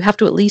people, or you have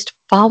to at least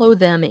follow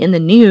them in the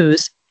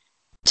news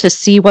to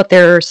see what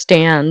their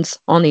stands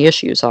on the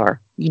issues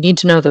are. You need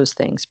to know those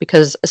things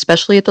because,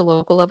 especially at the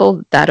local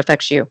level, that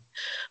affects you.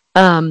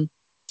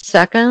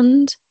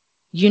 Second,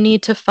 you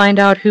need to find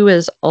out who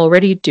is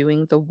already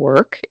doing the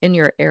work in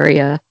your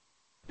area.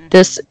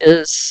 This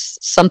is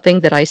something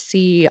that I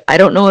see. I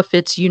don't know if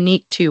it's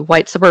unique to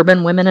white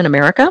suburban women in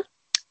America,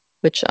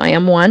 which I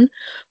am one,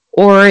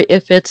 or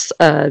if it's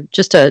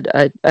just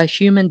a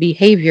human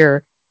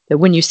behavior that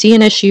when you see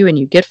an issue and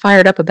you get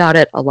fired up about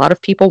it, a lot of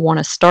people want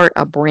to start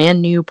a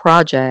brand new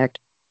project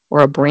or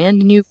a brand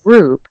new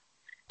group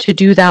to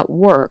do that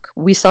work.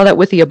 We saw that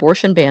with the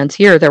abortion bans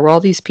here. There were all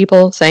these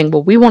people saying,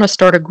 well, we want to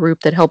start a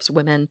group that helps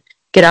women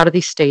get out of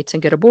these states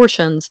and get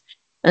abortions.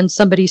 And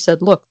somebody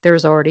said, look,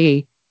 there's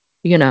already,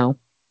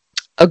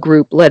 a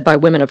group led by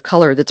women of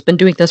color that's been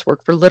doing this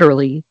work for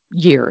literally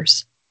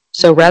years.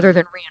 So rather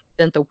than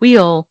reinvent the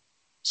wheel,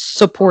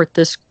 support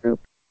this group.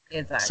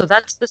 Exactly. So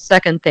that's the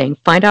second thing.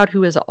 Find out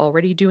who is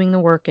already doing the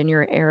work in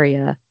your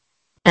area.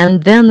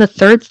 And then the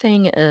third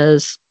thing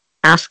is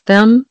ask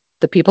them,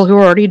 the people who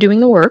are already doing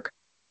the work,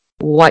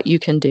 what you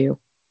can do.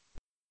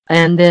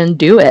 And then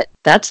do it.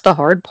 That's the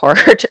hard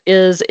part.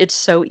 Is it's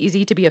so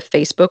easy to be a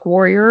Facebook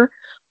warrior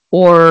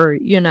or,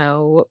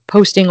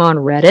 posting on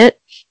Reddit.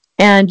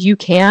 And you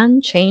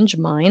can change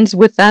minds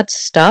with that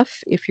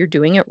stuff if you're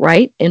doing it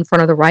right in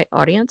front of the right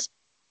audience.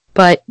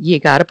 But you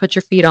got to put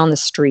your feet on the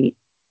street.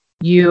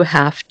 You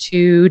have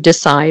to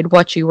decide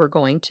what you are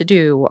going to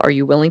do. Are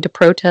you willing to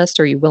protest?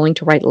 Are you willing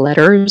to write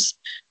letters?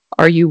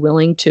 Are you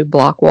willing to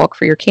block walk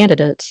for your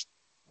candidates?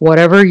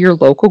 Whatever your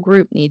local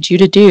group needs you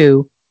to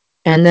do,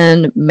 and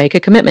then make a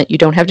commitment. You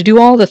don't have to do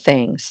all the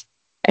things.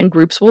 And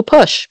groups will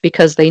push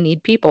because they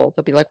need people.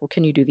 They'll be like, well,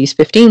 can you do these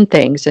 15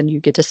 things? And you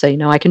get to say,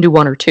 no, I can do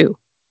one or two.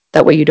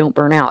 That way you don't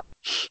burn out.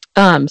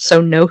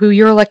 So know who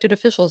your elected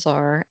officials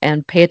are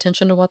and pay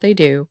attention to what they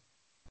do.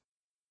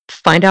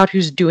 Find out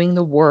who's doing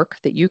the work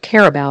that you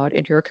care about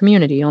in your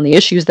community on the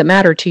issues that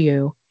matter to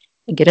you,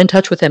 and get in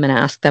touch with them and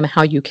ask them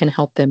how you can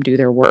help them do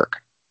their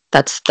work.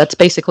 That's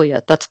basically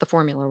it. That's the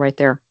formula right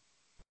there.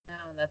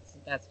 Oh,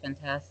 that's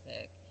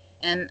fantastic.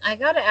 And I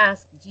gotta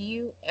ask, do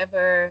you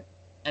ever?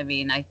 I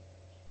mean, I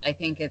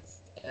think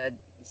it's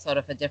sort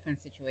of a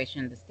different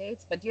situation in the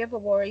States, but do you ever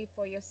worry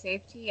for your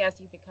safety as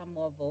you become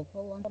more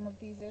vocal on some of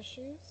these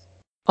issues?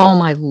 Oh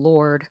my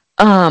Lord.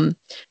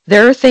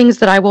 There are things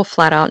that I will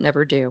flat out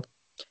never do.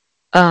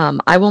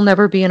 I will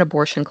never be an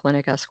abortion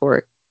clinic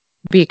escort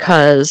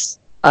because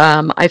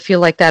I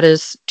feel like that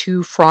is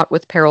too fraught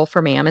with peril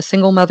for me. I'm a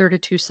single mother to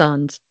 2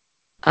 sons.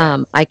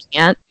 I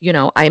can't,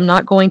 I'm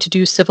not going to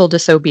do civil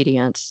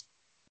disobedience.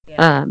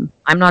 Yeah.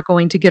 I'm not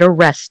going to get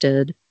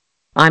arrested.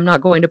 I'm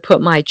not going to put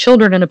my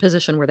children in a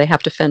position where they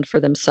have to fend for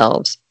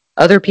themselves.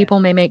 Other people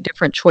may make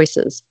different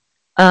choices.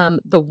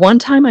 The one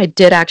time I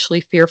did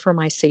actually fear for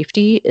my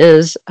safety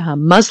is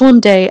Muslim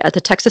Day at the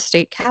Texas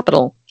State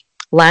Capitol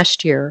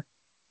last year.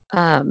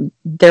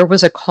 There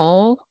was a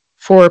call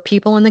for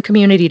people in the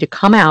community to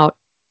come out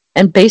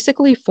and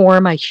basically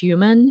form a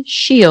human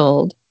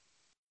shield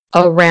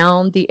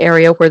around the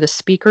area where the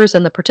speakers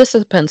and the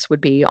participants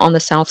would be on the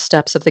south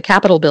steps of the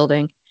Capitol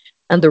building.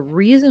 And the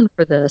reason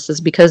for this is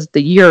because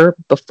the year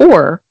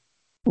before,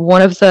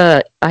 one of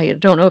the, I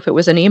don't know if it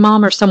was an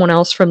imam or someone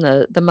else from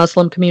the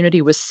Muslim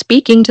community, was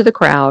speaking to the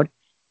crowd,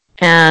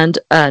 and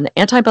an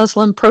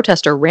anti-Muslim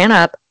protester ran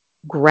up,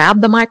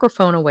 grabbed the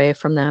microphone away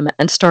from them,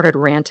 and started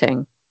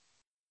ranting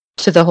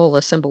to the whole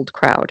assembled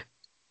crowd.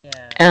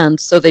 Yeah. And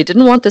so they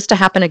didn't want this to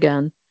happen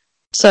again.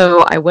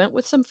 So I went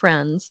with some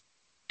friends,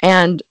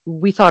 and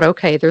we thought,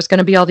 okay, there's going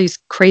to be all these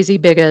crazy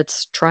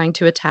bigots trying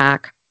to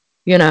attack,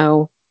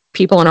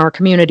 people in our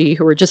community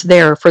who are just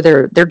there for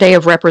their day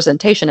of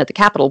representation at the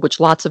Capitol, which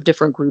lots of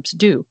different groups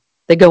do.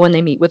 They go and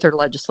they meet with their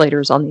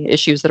legislators on the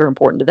issues that are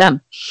important to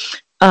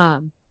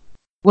them.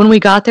 When we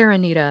got there,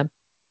 Anita,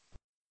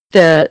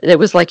 it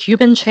was like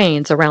human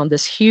chains around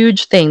this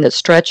huge thing that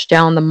stretched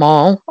down the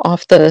mall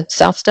off the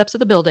south steps of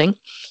the building.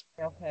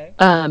 Okay.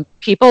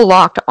 People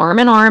locked arm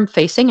in arm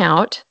facing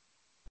out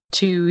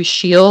to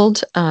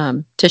shield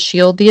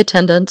the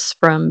attendance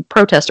from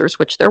protesters,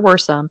 which there were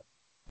some.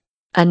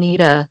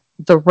 Anita,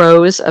 the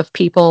rows of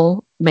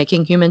people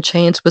making human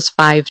chains was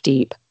 5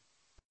 deep,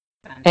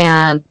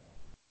 and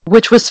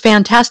which was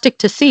fantastic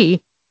to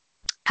see.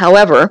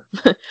 However,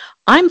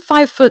 I'm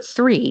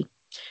 5'3",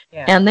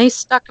 Yeah. and they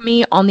stuck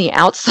me on the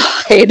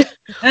outside,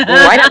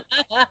 right up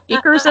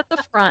speakers at the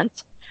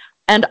front.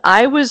 And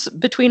I was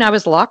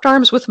locked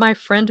arms with my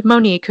friend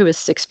Monique, who is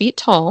 6 feet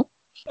tall.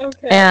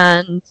 Okay.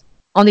 And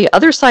on the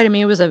other side of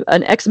me was an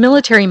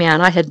ex-military man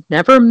I had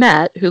never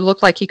met who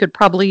looked like he could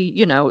probably,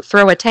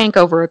 throw a tank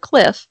over a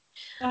cliff.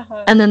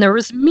 Uh-huh. And then there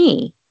was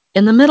me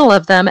in the middle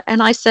of them.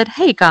 And I said,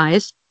 hey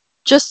guys,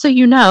 just so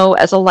you know,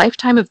 as a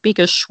lifetime of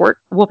being a short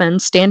woman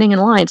standing in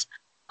lines,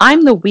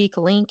 I'm the weak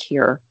link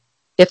here.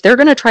 If they're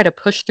going to try to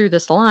push through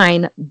this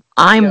line,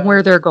 I'm where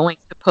Sure. they're going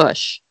to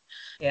push.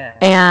 Yeah.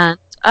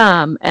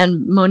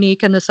 And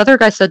Monique and this other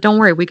guy said, don't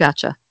worry, we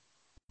got you.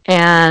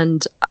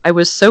 And I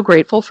was so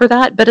grateful for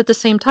that. But at the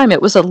same time,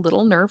 it was a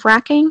little nerve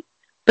wracking.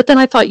 But then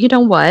I thought, you know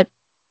what?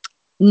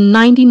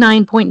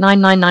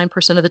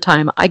 99.999% of the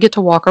time, I get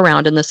to walk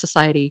around in this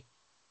society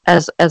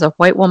as a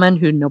white woman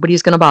who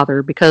nobody's going to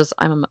bother because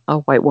I'm a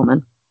white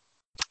woman.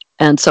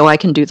 And so I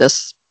can do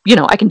this,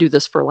 I can do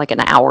this for like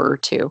an hour or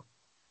two.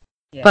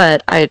 Yeah.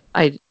 But I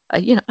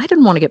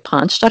didn't want to get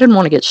punched. I didn't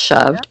want to get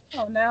shoved.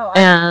 No, no.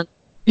 And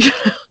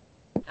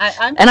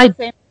I'm and the I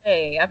same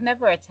way. I've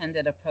never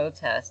attended a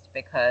protest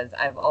because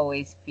I've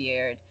always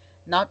feared,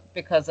 not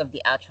because of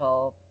the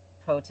actual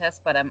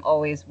protest, but I'm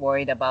always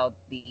worried about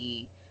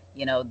the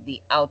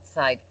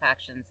outside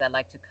factions that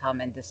like to come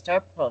and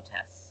disturb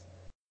protests,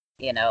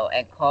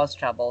 and cause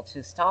trouble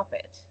to stop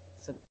it.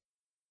 So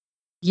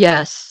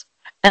yes.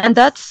 And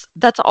that's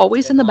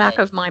always in been the my back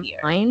of my fear.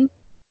 mind,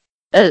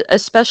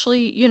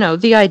 especially,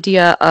 the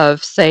idea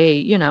of,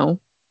 say,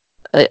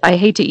 I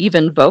hate to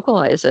even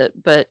vocalize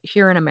it, but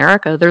here in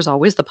America, there's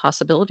always the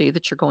possibility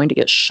that you're going to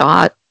get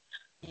shot.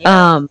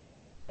 Yes.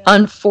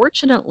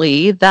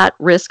 Unfortunately, that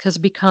risk has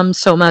become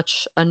so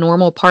much a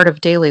normal part of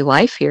daily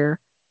life here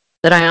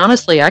that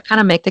I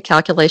kind of make the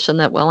calculation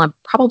that, well, I'm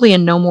probably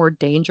in no more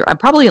danger. I'm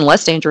probably in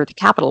less danger at the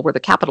Capitol, where the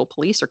Capitol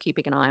Police are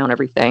keeping an eye on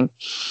everything,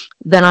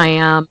 than I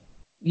am,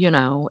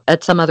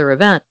 at some other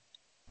event.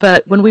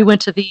 But when we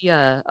went to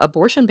the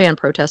abortion ban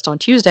protest on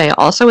Tuesday,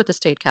 also at the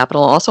state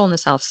capitol, also on the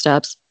South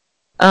Steps,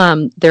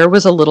 there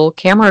was a little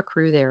camera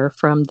crew there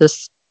from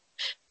this.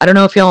 I don't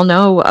know if y'all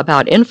know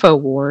about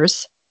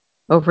InfoWars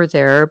over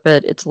there,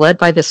 but it's led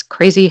by this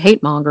crazy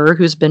hate monger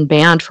who's been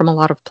banned from a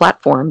lot of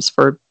platforms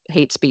for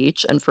hate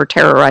speech and for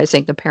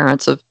terrorizing the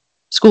parents of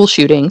school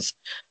shootings.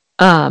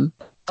 Um,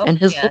 Oh, and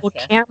his yes, little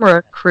yes.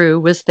 camera crew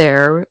was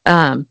there,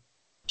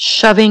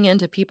 shoving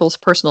into people's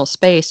personal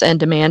space and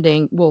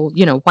demanding, well,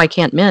 why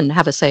can't men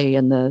have a say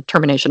in the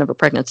termination of a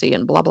pregnancy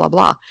and blah, blah,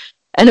 blah.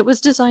 And it was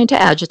designed to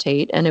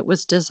agitate, and it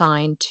was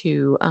designed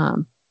to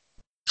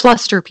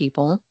fluster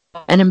people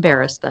and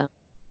embarrass Oh, them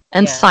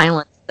and yes.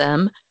 silence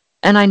them.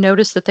 And I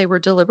noticed that they were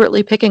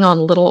deliberately picking on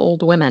little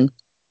old women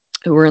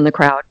who were in the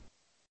crowd,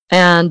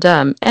 and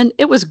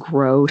it was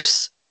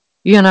gross,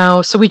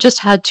 So we just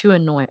had to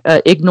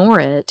ignore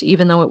it,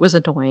 even though it was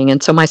annoying.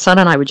 And so my son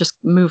and I would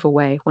just move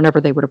away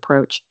whenever they would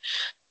approach.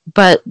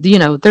 But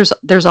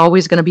there's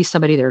always going to be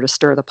somebody there to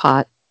stir the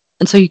pot,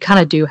 and so you kind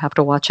of do have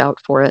to watch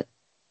out for it.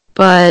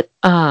 But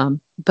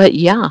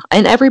yeah,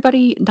 and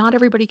not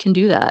everybody can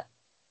do that.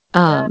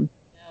 Yeah. Um,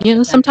 No,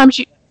 depends sometimes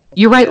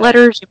you write on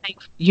letters,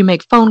 you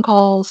make phone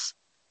calls,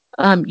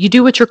 you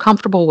do what you're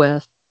comfortable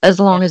with, as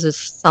yeah. long as it's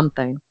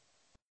something.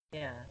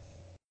 Yes.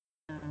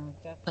 No, So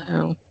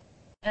definitely.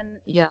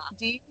 And yeah,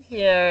 do you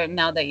hear,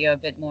 now that you're a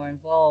bit more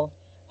involved,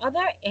 are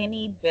there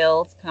any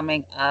bills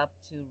coming up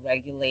to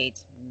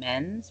regulate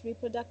men's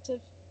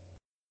reproductive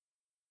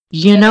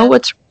health?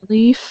 what's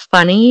really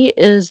funny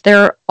is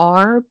there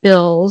are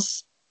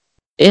bills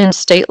in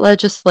state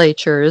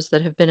legislatures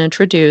that have been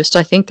introduced.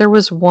 I think there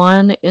was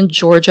one in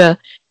Georgia,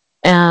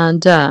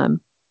 and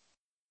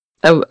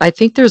I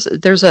think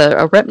there's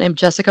a rep named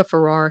Jessica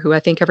Farrar who I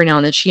think every now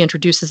and then she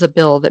introduces a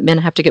bill that men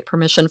have to get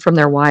permission from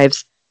their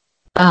wives,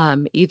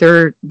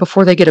 either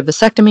before they get a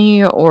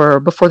vasectomy or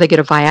before they get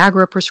a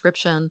Viagra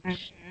prescription.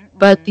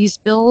 But Hmm. these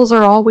bills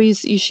are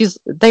always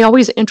they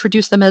always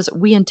introduce them as,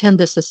 we intend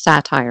this as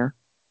satire,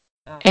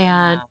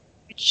 and Uh-huh.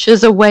 which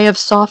is a way of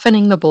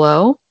softening the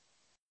blow.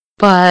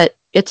 But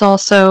it's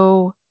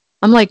also,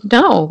 I'm like,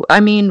 no, I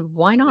mean,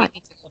 why We not?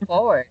 need to go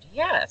forward.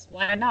 Yes,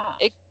 why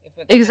not? E- If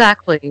we're gonna,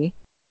 exactly.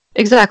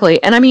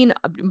 Exactly. And I mean,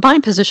 my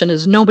position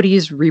is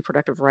nobody's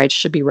reproductive rights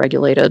should be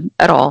regulated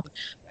at all.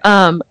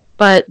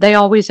 But they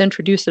always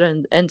introduce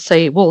it and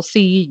say, well,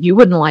 see, you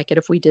wouldn't like it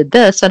if we did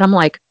this. And I'm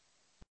like,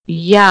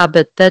 yeah,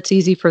 but that's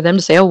easy for them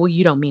to say, oh, well,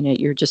 you don't mean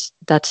it.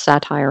 That's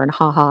satire and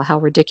haha, how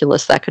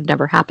ridiculous, that could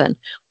never happen.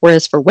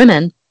 Whereas for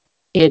women,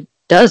 it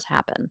does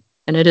happen,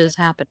 and it is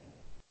happening.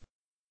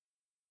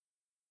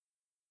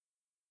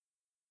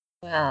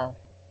 well,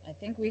 I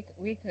think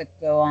we could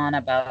go on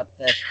about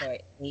this for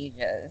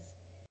ages.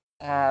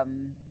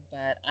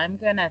 But I'm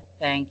gonna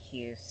thank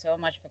you so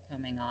much for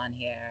coming on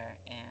here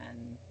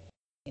and,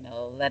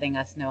 letting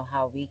us know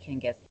how we can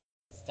get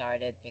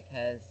started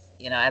because,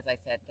 as I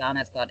said,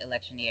 Ghana's got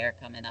election year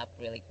coming up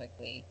really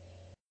quickly.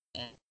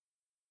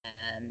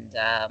 And,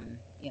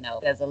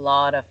 there's a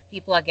lot of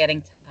people are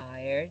getting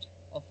tired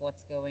of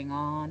what's going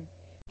on.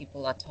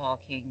 people are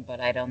talking, but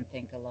I don't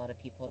think a lot of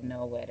people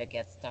know where to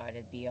get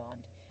started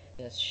beyond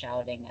just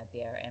shouting at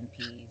their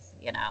MPs,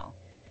 you know.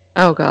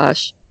 Oh So,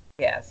 gosh.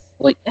 yes.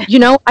 Well,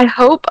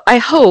 I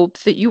hope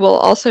that you will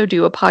also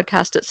do a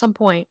podcast at some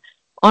point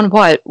on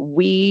what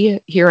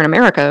we here in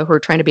America who are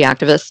trying to be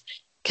activists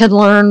can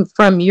learn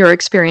from your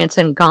experience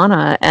in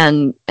Ghana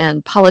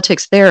and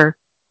politics there,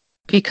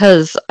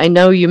 because I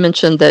know you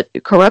mentioned that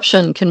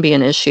corruption can be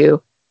an issue.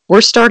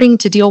 We're starting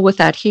to deal with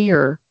that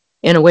here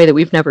in a way that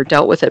we've never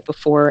dealt with it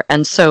before.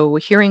 And so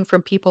hearing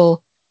from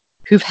people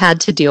who've had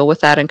to deal with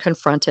that and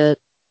confront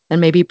it and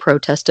maybe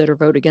protest it or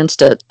vote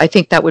against it, I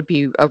think that would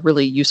be a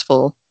really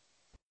useful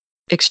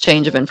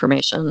exchange of Oh,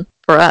 information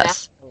for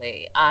us.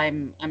 definitely.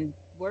 I'm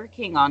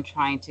working on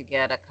trying to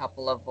get a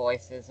couple of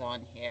voices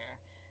on here.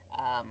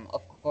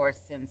 Of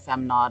course, since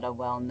I'm not a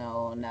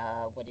well-known,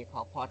 what do you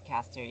call,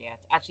 podcaster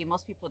yet. Actually,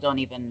 most people don't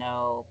even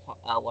know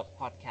what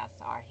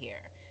podcasts are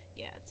here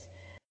yet.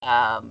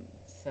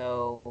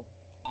 So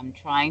I'm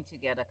trying to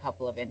get a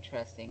couple of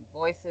interesting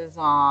voices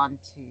on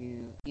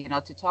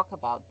to talk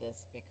about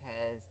this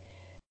because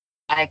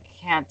I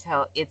can't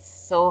tell. It's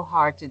so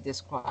hard to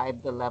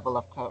describe the level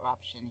of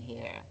corruption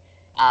here.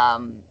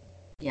 Um,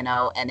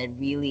 and it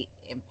really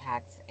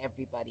impacts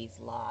everybody's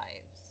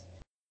lives,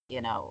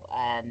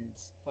 and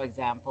for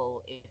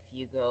example, if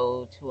you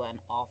go to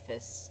an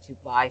office to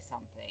buy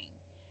something,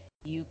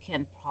 you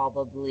can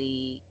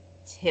probably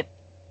tip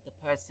the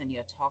person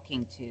you're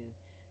talking to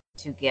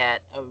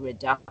get a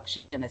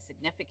reduction, a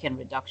significant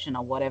reduction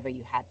on whatever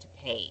you had to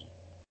pay.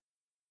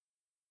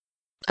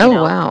 you Oh,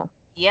 know wow.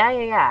 yeah,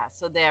 yeah, yeah.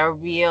 So there are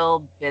real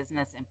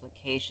business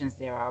implications,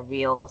 there are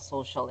real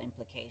social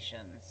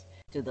implications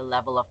to the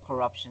level of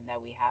corruption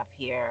that we have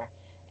here.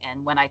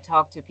 And when I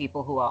talk to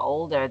people who are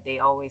older, they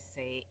always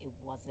say it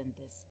wasn't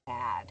this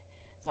bad.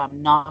 So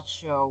I'm not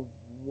sure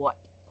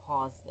what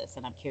caused this,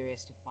 and I'm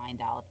curious to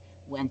find out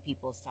when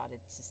people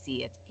started to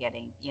see it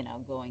getting,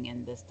 going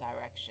in this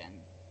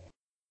direction.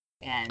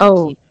 And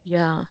Oh,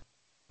 yeah.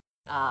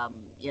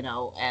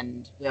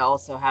 and we're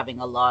also having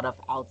a lot of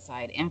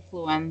outside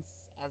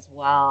influence as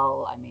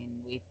well. I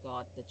mean, we've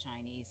got the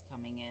Chinese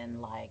coming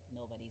in like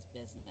nobody's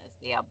business.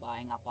 They are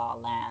buying up our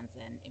lands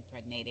and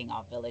impregnating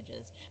our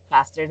villages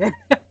faster than,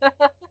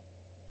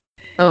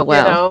 Oh, you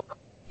wow. know.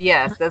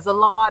 Yes, there's a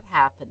lot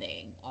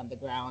happening on the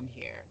ground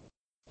here.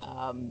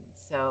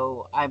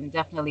 So I'm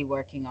definitely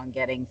working on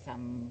getting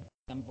some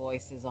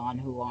voices on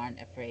who aren't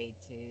afraid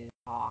to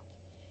talk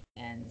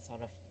and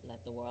sort of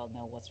let the world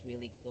know what's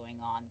really going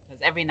on.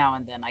 Because every now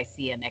and then I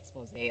see an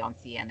expose on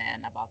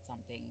CNN about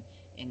something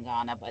in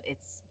Ghana, but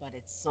it's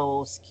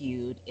so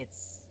skewed,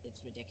 it's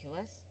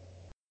ridiculous.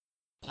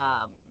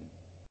 Um,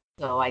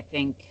 so I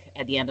think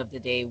at the end of the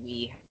day,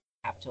 we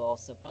have to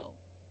also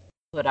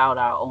put out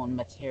our own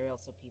material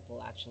so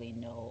people actually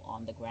know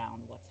on the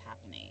ground what's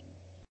happening.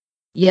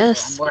 So I'm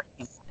Yes.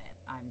 working on it.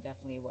 I'm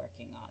definitely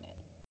working on it.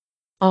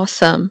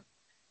 Awesome.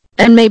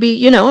 And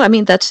maybe, I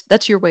mean,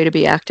 that's your way to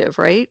be active,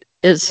 right?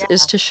 Is Yeah,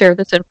 to share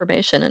this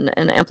information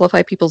and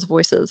amplify people's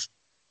voices.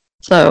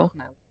 So,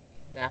 definitely,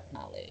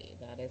 definitely.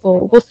 That is my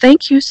well, goal.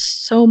 thank you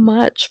so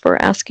much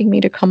for asking me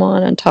to come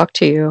on and talk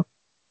to you.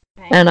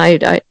 Thank And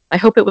I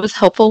hope it was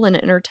helpful and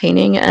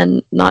entertaining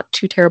and not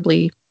too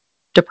terribly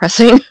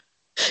depressing.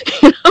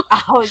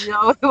 Oh,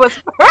 no, it was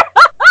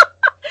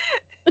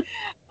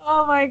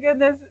Oh my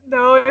goodness.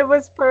 No, it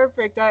was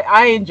perfect.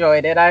 I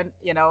enjoyed it.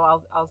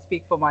 I'll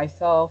speak for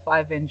myself.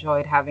 I've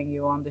enjoyed having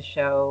you on the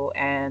show,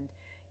 and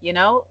you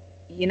know,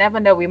 you never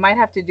know. We might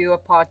have to do a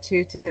part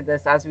two to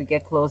this as we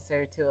get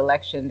closer to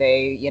election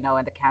day,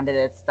 and the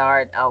candidates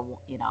start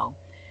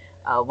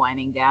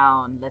winding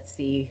down. Let's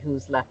see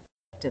who's left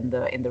in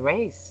the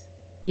race.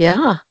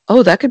 Yeah.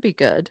 Oh, that could be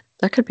good.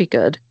 That could be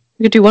good.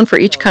 We could do one for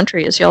each So,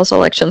 country as y'all's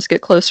elections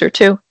get closer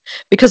too,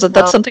 because that's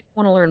well, something I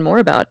want to learn more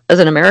about. As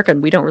an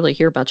American, we don't really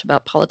hear much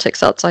about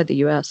politics outside the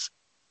U.S.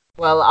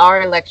 Well,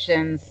 our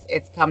elections,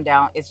 it's come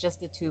down, it's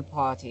just the two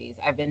parties.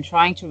 I've been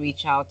trying to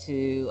reach out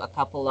to a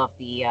couple of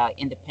the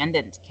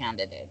independent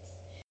candidates,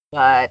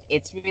 but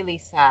it's really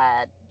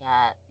sad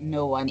that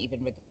no one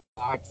even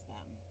regards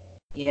them,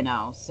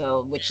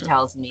 so which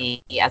tells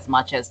me as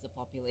much as the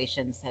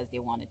population says they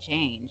want to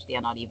change, they're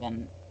not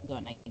even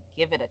going to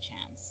give it a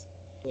chance,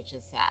 which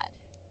is sad.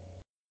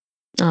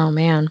 Oh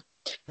man.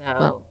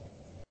 Well,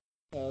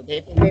 So, so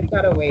they've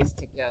got a ways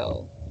to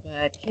go.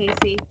 But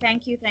Casey,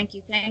 thank you, thank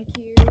you, thank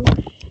you.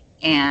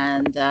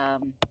 And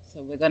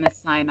so we're going to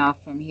sign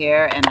off from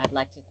here. And I'd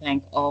like to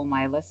thank all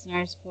my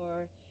listeners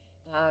for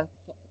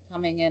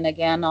coming in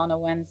again on a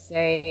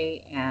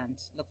Wednesday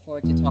and look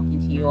forward to talking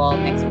to you all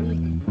next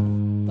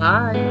week.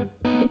 Bye.